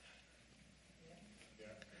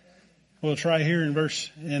 Well, it's right here in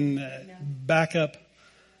back up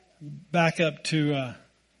to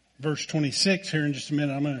verse 26 here in just a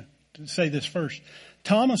minute. I'm going to say this first.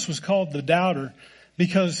 Thomas was called the doubter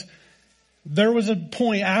because there was a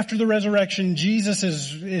point after the resurrection, Jesus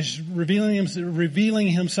is revealing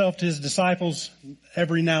Himself to His disciples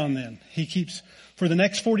every now and then. He keeps, for the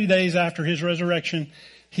next 40 days after His resurrection,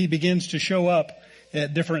 He begins to show up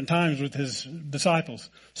at different times with His disciples.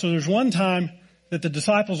 So there's one time that the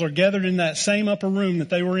disciples are gathered in that same upper room that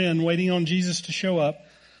they were in, waiting on Jesus to show up.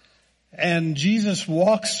 And Jesus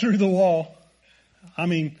walks through the wall. I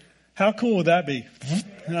mean, how cool would that be?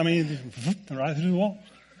 I mean, right through the wall.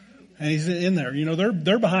 And He's in there. You know,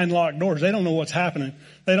 they're behind locked doors. They don't know what's happening.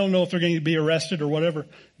 They don't know if they're going to be arrested or whatever.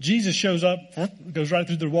 Jesus shows up, goes right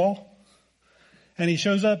through the wall. And He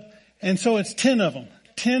shows up. And so it's 10 of them.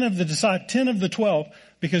 10 of the 12,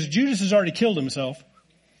 because Judas has already killed himself.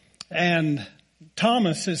 And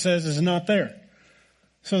Thomas, it says, is not there.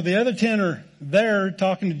 So the other 10 are there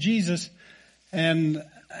talking to Jesus. And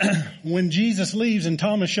when Jesus leaves and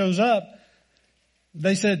Thomas shows up,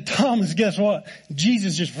 they said, "Thomas, guess what?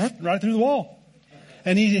 Jesus just right through the wall."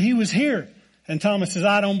 And he was here. And Thomas says,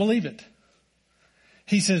 "I don't believe it."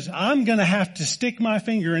 He says, "I'm going to have to stick my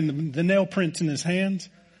finger in the nail prints in His hands.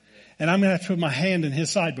 And I'm going to have to put my hand in His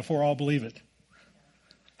side before I'll believe it."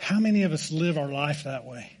 How many of us live our life that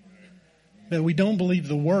way? That we don't believe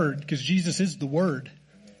the Word, because Jesus is the Word.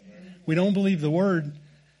 We don't believe the Word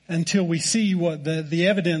until we see what the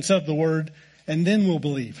evidence of the Word, and then we'll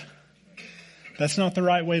believe. That's not the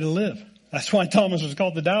right way to live. That's why Thomas was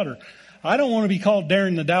called the doubter. I don't want to be called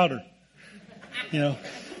Darin the doubter. You know,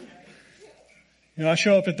 I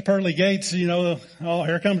show up at the pearly gates, oh,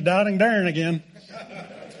 here comes doubting Darin again.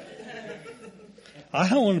 I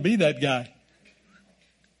don't want to be that guy.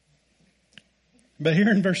 But here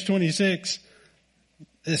in verse 26,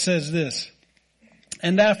 it says this: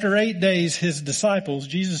 "And after 8 days, His disciples,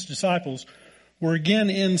 Jesus' disciples, were again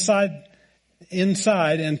inside,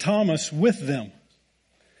 and Thomas with them.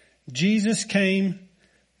 Jesus came,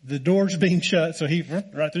 the doors being shut." So He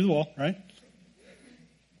right through the wall, right?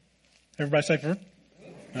 Everybody say,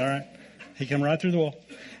 all right. He came right through the wall.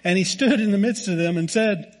 "And He stood in the midst of them and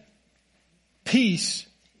said, 'Peace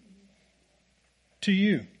to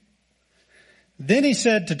you.' Then He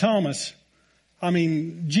said to Thomas,"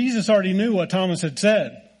 Jesus already knew what Thomas had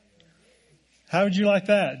said. How would you like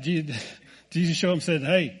that? Jesus showed him and said,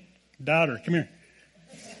 "Hey, doubter, come here.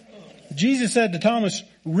 Jesus said to Thomas,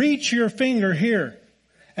 reach your finger here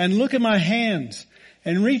and look at my hands,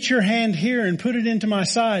 and reach your hand here and put it into my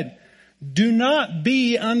side. Do not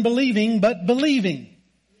be unbelieving, but believing.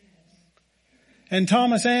 And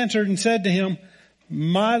Thomas answered and said to him,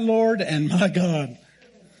 my Lord and my God.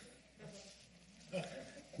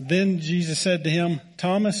 Then Jesus said to him,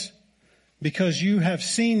 Thomas, because you have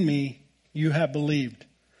seen me, you have believed.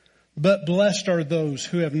 But blessed are those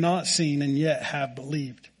who have not seen and yet have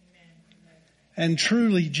believed. And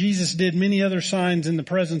truly, Jesus did many other signs in the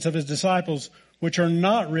presence of his disciples, which are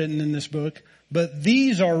not written in this book, but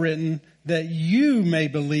these are written that you may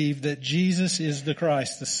believe that Jesus is the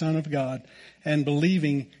Christ, the Son of God, and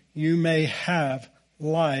believing you may have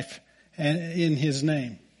life in his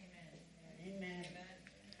name.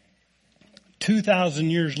 2,000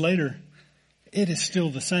 years later, it is still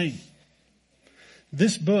the same.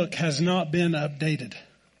 This book has not been updated,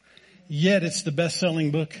 yet it's the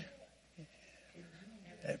best-selling book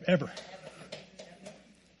ever.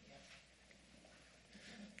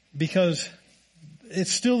 Because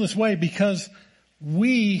it's still this way, because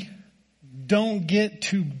we don't get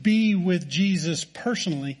to be with Jesus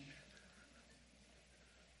personally,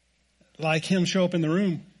 like him show up in the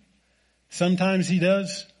room. Sometimes he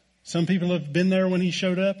does. Some people have been there when he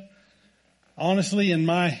showed up. Honestly, in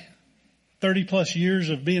my 30 plus years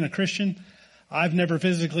of being a Christian, I've never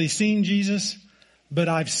physically seen Jesus, but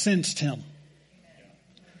I've sensed him.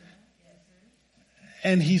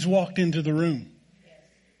 And he's walked into the room.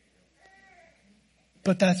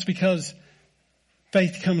 But that's because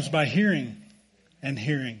faith comes by hearing and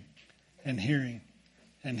hearing and hearing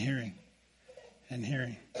and hearing and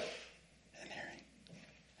hearing and hearing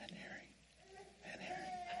and hearing and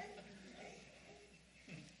hearing.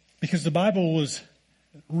 Because the Bible was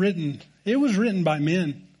written, it was written by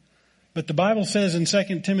men. But the Bible says in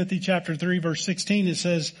 2 Timothy chapter 3 verse 16, it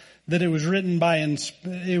says that it was written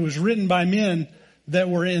by men that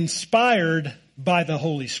were inspired by the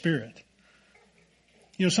Holy Spirit.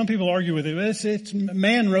 You know, some people argue with it. It's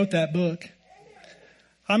man wrote that book.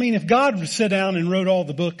 I mean, if God sat down and wrote all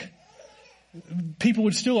the book, people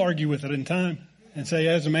would still argue with it in time and say,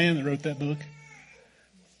 as a man that wrote that book.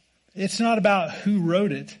 It's not about who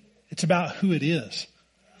wrote it. It's about who it is.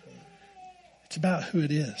 It's about who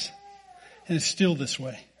it is. And it's still this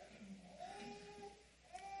way.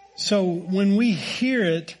 So when we hear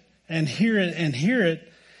it and hear it and hear it,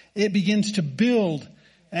 it begins to build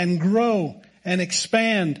and grow and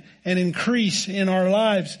expand and increase in our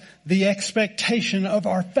lives the expectation of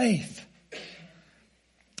our faith.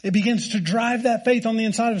 It begins to drive that faith on the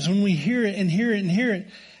inside of us when we hear it and hear it and hear it.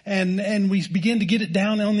 And we begin to get it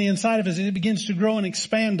down on the inside of us, and it begins to grow and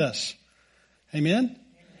expand us. Amen?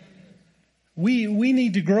 We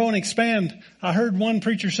need to grow and expand. I heard one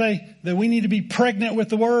preacher say that we need to be pregnant with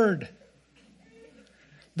the Word.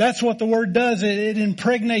 That's what the Word does. It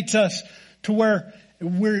impregnates us to where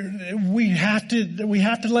we have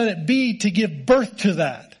to let it be to give birth to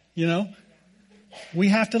that, you know. We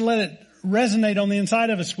have to let it resonate on the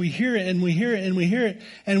inside of us. We hear it and we hear it and we hear it,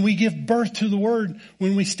 and we give birth to the Word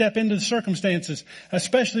when we step into the circumstances,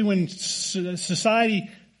 especially when society,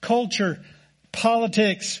 culture,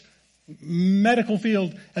 politics, medical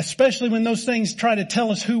field, especially when those things try to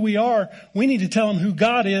tell us who we are. We need to tell them who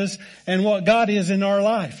God is and what God is in our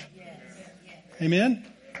life. Amen?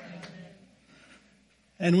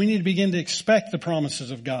 And we need to begin to expect the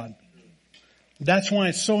promises of God. That's why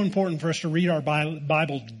it's so important for us to read our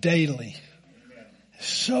Bible daily.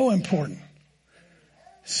 So important.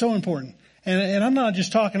 So important. And I'm not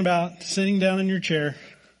just talking about sitting down in your chair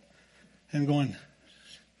and going,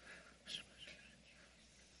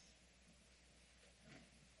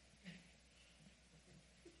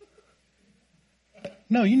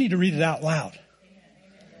 no, you need to read it out loud.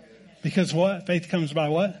 Because what? Faith comes by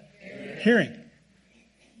what? Hearing.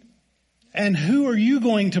 And who are you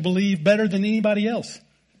going to believe better than anybody else?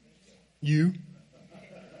 You.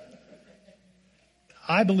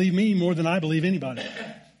 I believe me more than I believe anybody.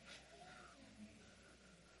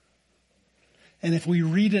 And if we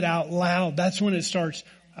read it out loud, that's when it starts.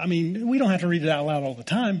 I mean, we don't have to read it out loud all the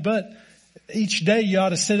time, but each day you ought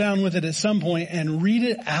to sit down with it at some point and read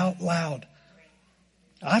it out loud.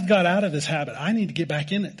 I've got out of this habit. I need to get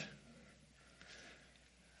back in it.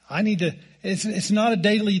 I need to, it's not a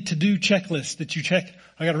daily to-do checklist that you check.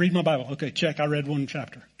 I got to read my Bible. Okay, check. I read one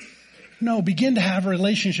chapter. No, begin to have a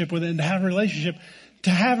relationship with it, and to have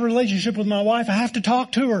a relationship with my wife, I have to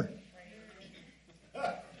talk to her.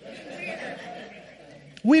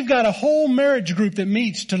 We've got a whole marriage group that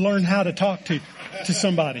meets to learn how to talk to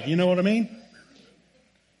somebody. You know what I mean?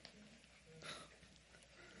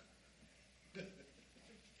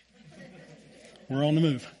 We're on the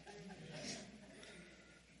move.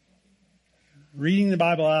 Reading the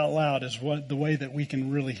Bible out loud is the way that we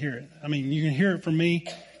can really hear it. I mean, you can hear it from me.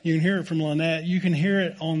 You can hear it from Lynette. You can hear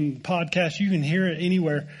it on podcasts. You can hear it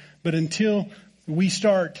anywhere. But until we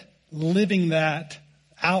start living that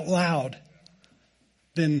out loud,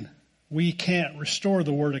 then we can't restore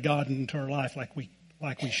the Word of God into our life like we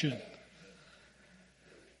should.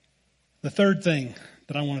 The third thing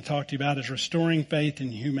that I want to talk to you about is restoring faith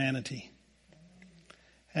in humanity.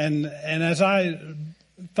 And as I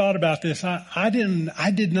thought about this, I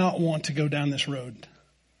did not want to go down this road,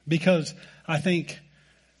 because I think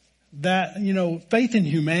that, faith in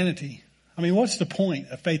humanity, I mean, what's the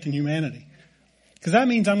point of faith in humanity? Because that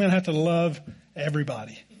means I'm going to have to love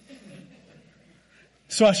everybody.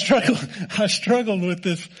 So I struggled with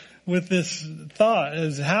this thought,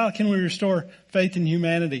 as how can we restore faith in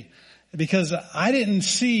humanity? Because I didn't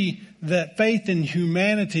see that faith in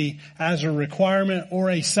humanity as a requirement or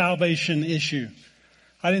a salvation issue.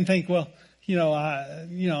 I didn't think, well,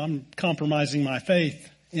 I'm compromising my faith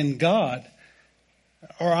in God,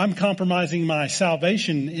 or I'm compromising my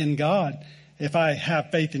salvation in God if I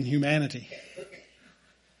have faith in humanity.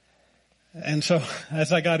 And so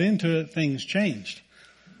as I got into it, things changed.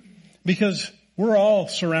 Because we're all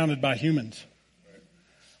surrounded by humans.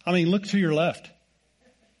 I mean, look to your left.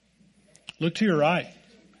 Look to your right.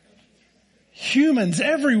 Humans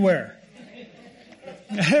everywhere.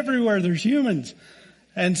 Everywhere there's humans.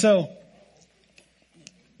 And so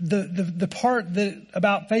the part that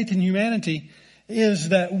about faith in humanity is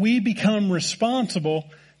that we become responsible.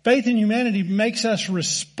 Faith in humanity makes us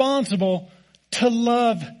responsible to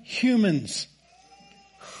love humans.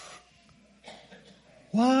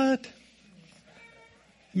 What? It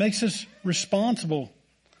makes us responsible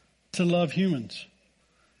to love humans.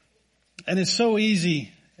 And it's so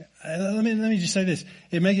easy. Let me just say this.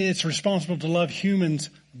 It's responsible to love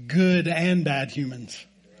humans, good and bad humans.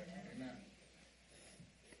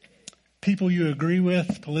 People you agree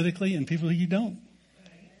with politically and people you don't.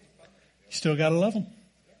 You still got to love them.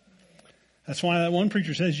 That's why that one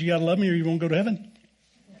preacher says you got to love me or you won't go to heaven.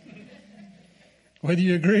 Whether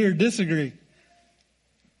you agree or disagree.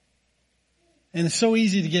 And it's so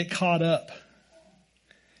easy to get caught up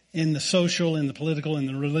in the social, in the political, in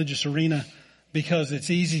the religious arena, because it's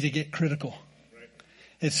easy to get critical.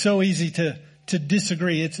 It's so easy to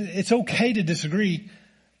disagree. It's okay to disagree,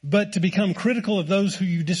 but to become critical of those who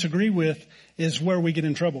you disagree with is where we get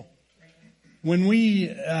in trouble. When we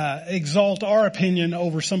exalt our opinion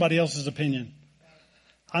over somebody else's opinion.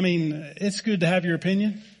 I mean, it's good to have your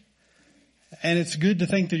opinion, and it's good to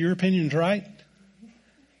think that your opinion's right.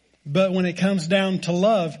 But when it comes down to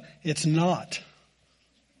love, it's not.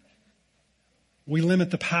 We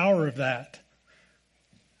limit the power of that.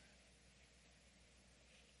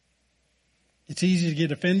 It's easy to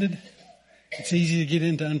get offended. It's easy to get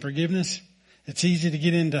into unforgiveness. It's easy to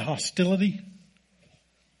get into hostility.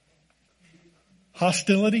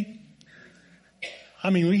 Hostility. I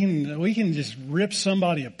mean, we can just rip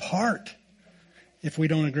somebody apart if we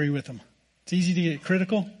don't agree with them. It's easy to get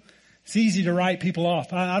critical. It's easy to write people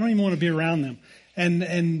off. I don't even want to be around them.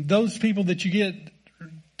 And those people that you get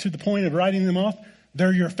to the point of writing them off,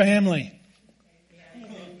 they're your family.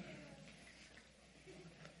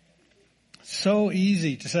 So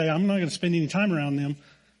easy to say, I'm not going to spend any time around them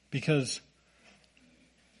because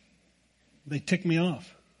they tick me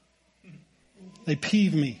off. They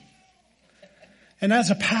peeve me. And as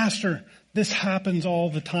a pastor, this happens all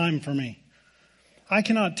the time for me. I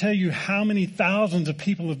cannot tell you how many thousands of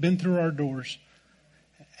people have been through our doors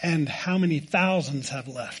and how many thousands have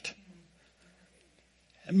left.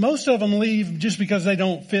 And most of them leave just because they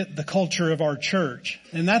don't fit the culture of our church,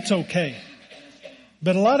 and that's okay.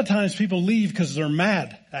 But a lot of times people leave because they're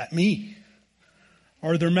mad at me,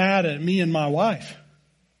 or they're mad at me and my wife.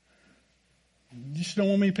 Just don't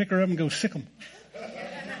want me to pick her up and go sick them.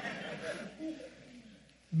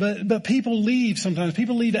 But people leave sometimes.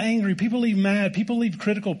 People leave angry. People leave mad. People leave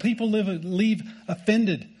critical. People leave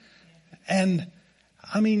offended. And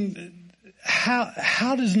I mean,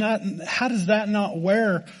 how does that not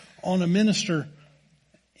wear on a minister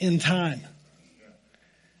in time?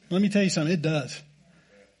 Let me tell you something. It does.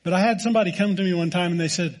 But I had somebody come to me one time and they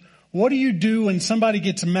said, "What do you do when somebody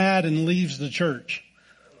gets mad and leaves the church?"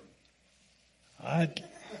 What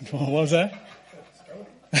was that?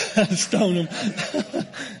 Stone him.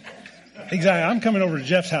 Exactly. I'm coming over to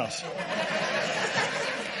Jeff's house.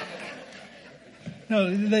 No,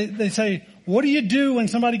 they say, "What do you do when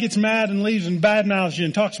somebody gets mad and leaves and badmouths you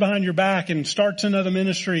and talks behind your back and starts another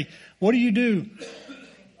ministry? What do you do?"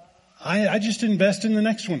 I just invest in the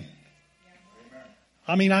next one.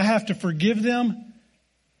 I mean, I have to forgive them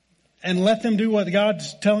and let them do what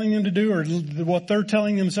God's telling them to do, or what they're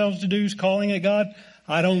telling themselves to do is calling it God.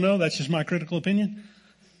 I don't know. That's just my critical opinion.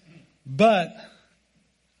 But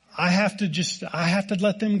I have to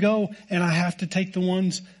let them go, and I have to take the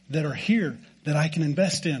ones that are here that I can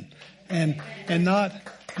invest in, and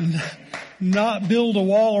not build a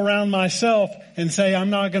wall around myself and say, I'm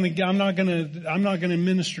not going to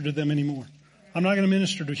minister to them anymore. I'm not going to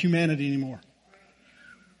minister to humanity anymore.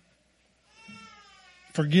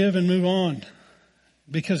 Forgive and move on,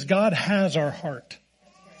 because God has our heart.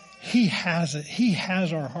 He has it. He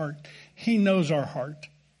has our heart. He knows our heart.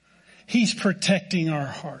 He's protecting our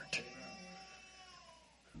heart.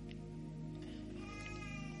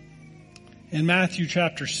 In Matthew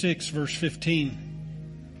chapter 6, verse 15,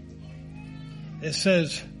 it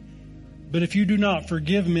says, "But if you do not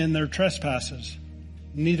forgive men their trespasses,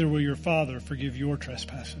 neither will your Father forgive your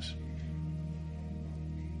trespasses."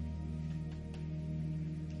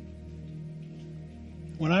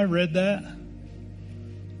 When I read that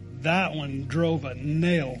one drove a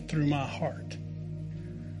nail through my heart.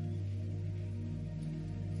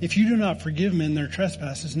 If you do not forgive men their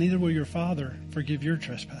trespasses, neither will your Father forgive your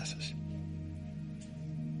trespasses.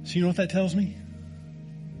 So you know what that tells me?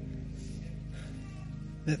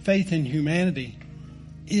 That faith in humanity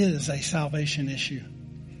is a salvation issue.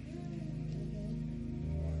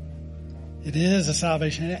 It is a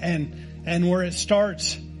salvation, and where it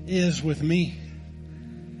starts is with me.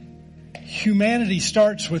 Humanity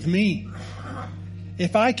starts with me.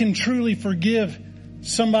 If I can truly forgive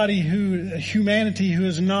humanity who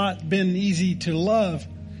has not been easy to love,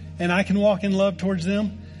 and I can walk in love towards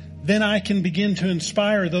them, then I can begin to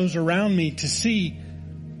inspire those around me to see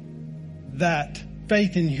that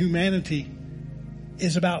faith in humanity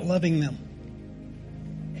is about loving them.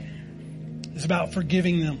 It's about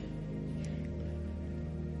forgiving them.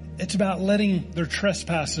 It's about letting their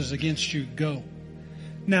trespasses against you go.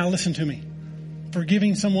 Now listen to me.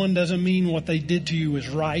 Forgiving someone doesn't mean what they did to you is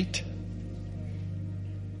right,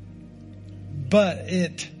 but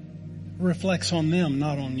it reflects on them,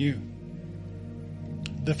 not on you.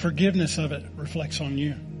 The forgiveness of it reflects on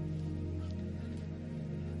you.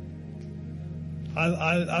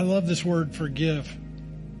 I love this word forgive,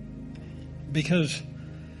 because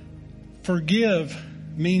forgive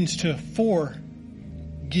means to forgive.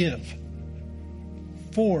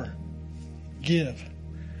 Forgive.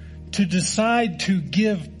 To decide to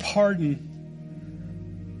give pardon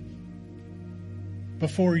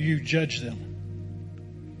before you judge them.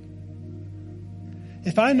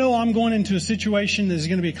 If I know I'm going into a situation that is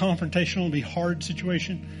going to be a confrontational and be a hard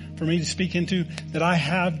situation for me to speak into, that I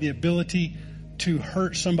have the ability to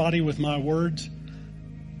hurt somebody with my words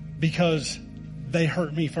because they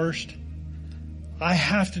hurt me first, I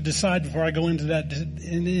have to decide before I go into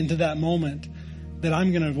that moment that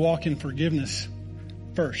I'm going to walk in forgiveness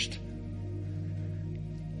first.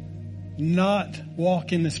 Not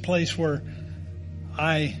walk in this place where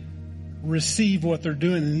I receive what they're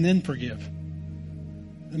doing and then forgive.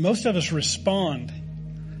 Most of us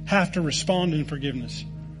have to respond in forgiveness.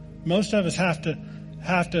 Most of us have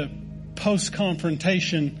to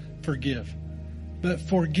post-confrontation forgive. But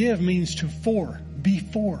forgive means to be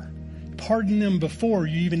for. Pardon them before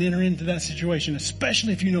you even enter into that situation,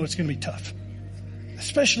 especially if you know it's going to be tough.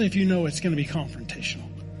 Especially if you know it's going to be confrontational.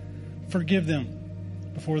 Forgive them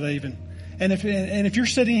before they even... And if you're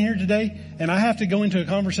sitting here today and I have to go into a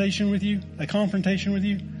confrontation with you,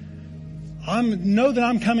 know that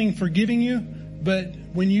I'm coming forgiving you, but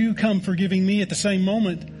when you come forgiving me at the same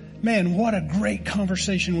moment, man, what a great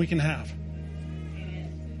conversation we can have.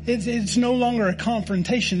 It's no longer a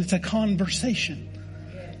confrontation, it's a conversation.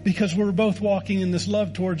 Because we're both walking in this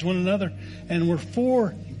love towards one another, and we're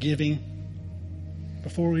forgiving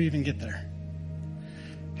before we even get there.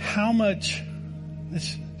 How much,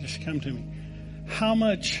 this just come to me, how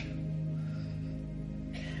much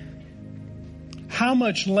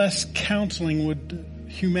less counseling would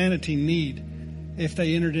humanity need if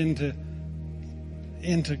they entered into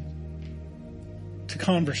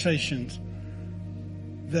conversations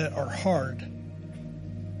that are hard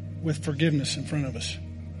with forgiveness in front of us?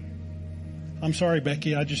 I'm sorry,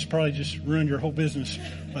 Becky, I probably just ruined your whole business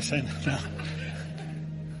by saying that.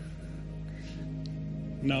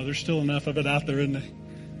 No, there's still enough of it out there, isn't there?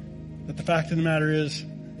 But the fact of the matter is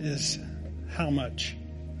how much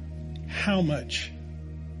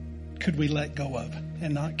could we let go of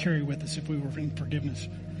and not carry with us if we were in forgiveness?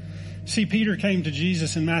 See, Peter came to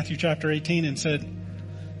Jesus in Matthew chapter 18 and said,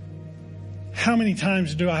 how many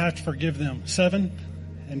times do I have to forgive them? 7?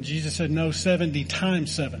 And Jesus said, no, 70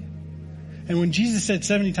 times 7. And when Jesus said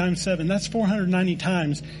 70 times 7, that's 490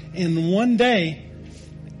 times in one day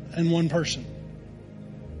and one person.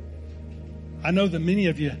 I know that many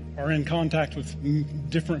of you are in contact with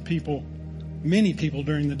different people, many people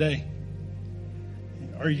during the day.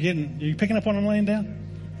 Are you picking up what I'm laying down?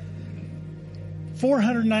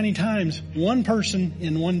 490 times one person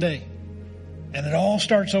in one day. And it all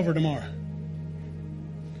starts over tomorrow.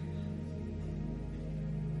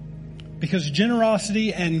 Because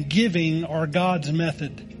generosity and giving are God's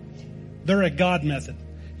method. They're a God method.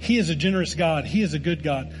 He is a generous God. He is a good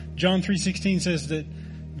God. John 3:16 says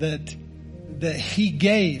that He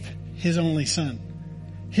gave His only Son.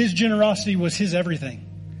 His generosity was His everything.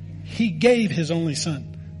 He gave His only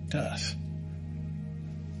Son to us.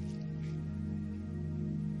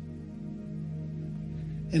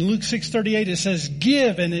 In Luke 6:38 it says,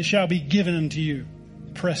 "Give and it shall be given unto you,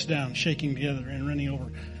 pressed down, shaking together and running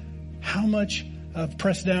over." How much of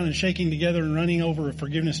pressed down and shaking together and running over of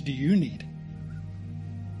forgiveness do you need?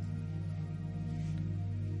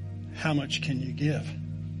 How much can you give?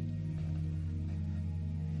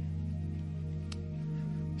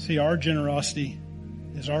 See, our generosity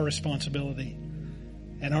is our responsibility.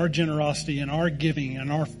 And our generosity and our giving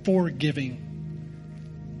and our forgiving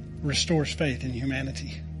restores faith in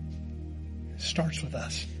humanity. It starts with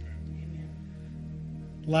us.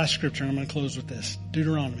 Last scripture, and I'm going to close with this.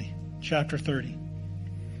 Deuteronomy chapter 30,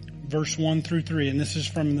 verse 1 through 3. And this is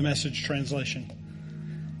from the Message translation.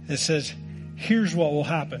 It says, here's what will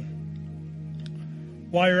happen.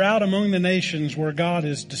 While you're out among the nations where God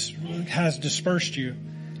has dispersed you,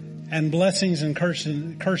 and blessings and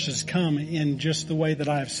curses come in just the way that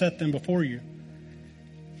I have set them before you,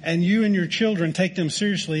 and you and your children take them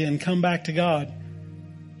seriously and come back to God,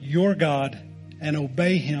 your God, and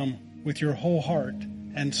obey Him with your whole heart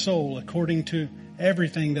and soul according to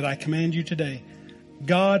everything that I command you today,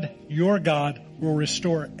 God, your God, will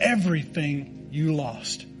restore everything you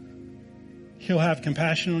lost. He'll have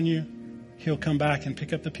compassion on you. He'll come back and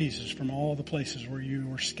pick up the pieces from all the places where you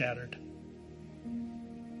were scattered.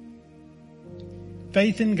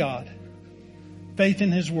 Faith in God, faith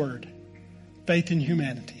in His Word, faith in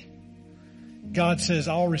humanity. God says,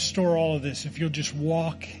 I'll restore all of this if you'll just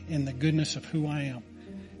walk in the goodness of who I am.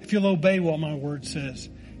 If you'll obey what my Word says.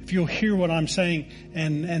 If you'll hear what I'm saying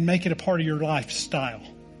and make it a part of your lifestyle.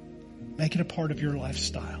 Make it a part of your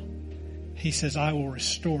lifestyle. He says, I will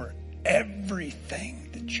restore everything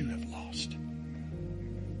that you have lost.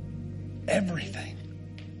 Everything.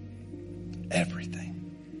 Everything.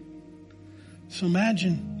 So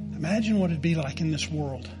imagine what it'd be like in this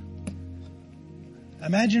world.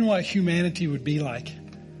 Imagine what humanity would be like.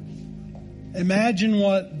 Imagine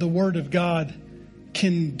what the Word of God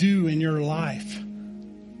can do in your life.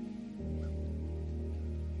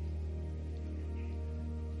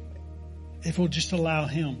 If we'll just allow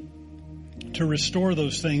Him to restore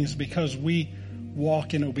those things because we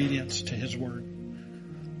walk in obedience to His Word.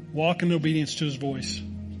 Walk in obedience to His voice.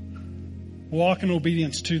 Walk in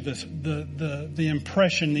obedience to the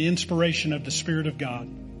impression, the inspiration of the Spirit of God.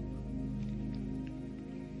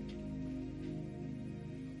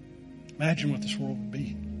 Imagine what this world would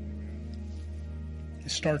be.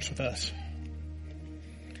 It starts with us.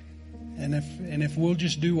 And if we'll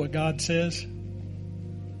just do what God says,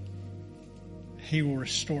 He will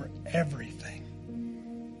restore everything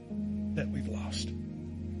that we've lost.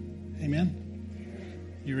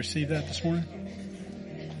 Amen? You received that this morning?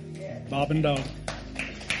 Bob and Dog.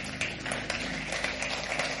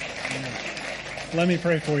 Let me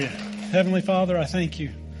pray for you. Heavenly Father, I thank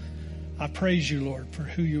you. I praise you, Lord, for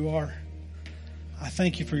who you are. I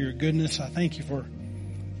thank you for your goodness. I thank you for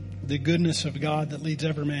the goodness of God that leads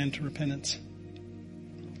every man to repentance.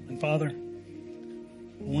 And Father,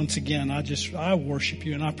 once again, I worship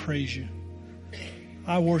you and I praise you.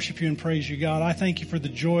 I worship you and praise you, God. I thank you for the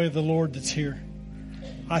joy of the Lord that's here.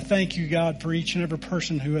 I thank you, God, for each and every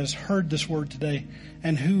person who has heard this word today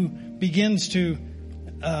and who begins to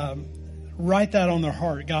write that on their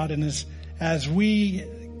heart, God. And as we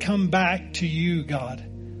come back to you, God,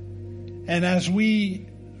 and as we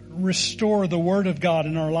restore the Word of God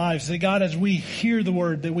in our lives, that God, as we hear the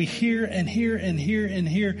Word, that we hear and hear and hear and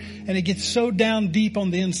hear, and it gets so down deep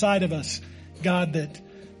on the inside of us, God, that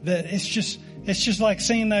it's just like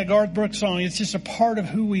singing that Garth Brooks song. It's just a part of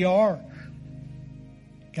who we are.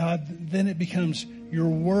 God, then it becomes your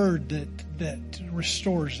Word that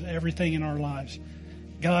restores everything in our lives.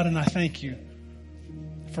 God, and I thank you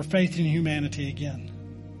for faith in humanity again.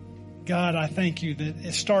 God, I thank you that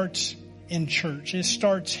it starts in church. It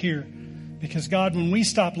starts here. Because God, when we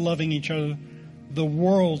stop loving each other, the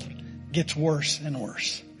world gets worse and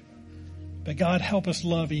worse. But God, help us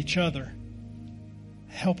love each other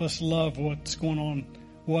help us love what's going on,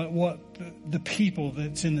 what the people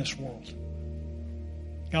that's in this world.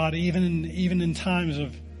 God, even in times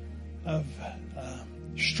of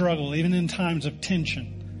struggle, even in times of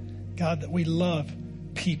tension, God, that we love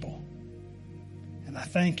people. And I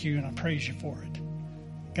thank you and I praise you for it.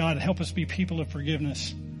 God, help us be people of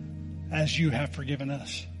forgiveness as you have forgiven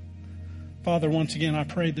us. Father, once again, I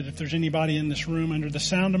pray that if there's anybody in this room under the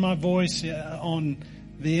sound of my voice, on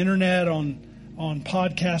the internet, on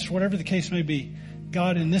podcasts, whatever the case may be,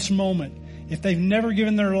 God, in this moment, if they've never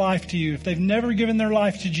given their life to you, if they've never given their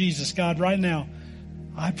life to Jesus, God, right now,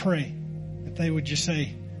 I pray that they would just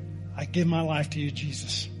say, I give my life to you,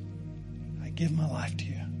 Jesus. I give my life to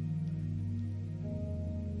you.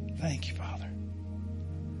 Thank you, Father.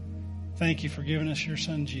 Thank you for giving us your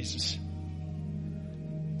Son, Jesus.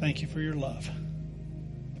 Thank you for your love,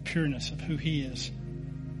 the pureness of who he is,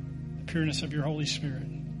 the pureness of your Holy Spirit.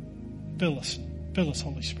 Fill us,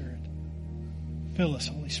 Holy Spirit. Fill us,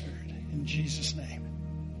 Holy Spirit, in Jesus' name.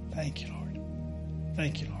 Thank you, Lord.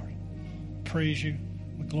 Thank you, Lord. Praise you.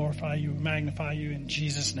 We glorify you. We magnify you in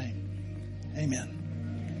Jesus' name. Amen.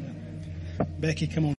 Becky, come on.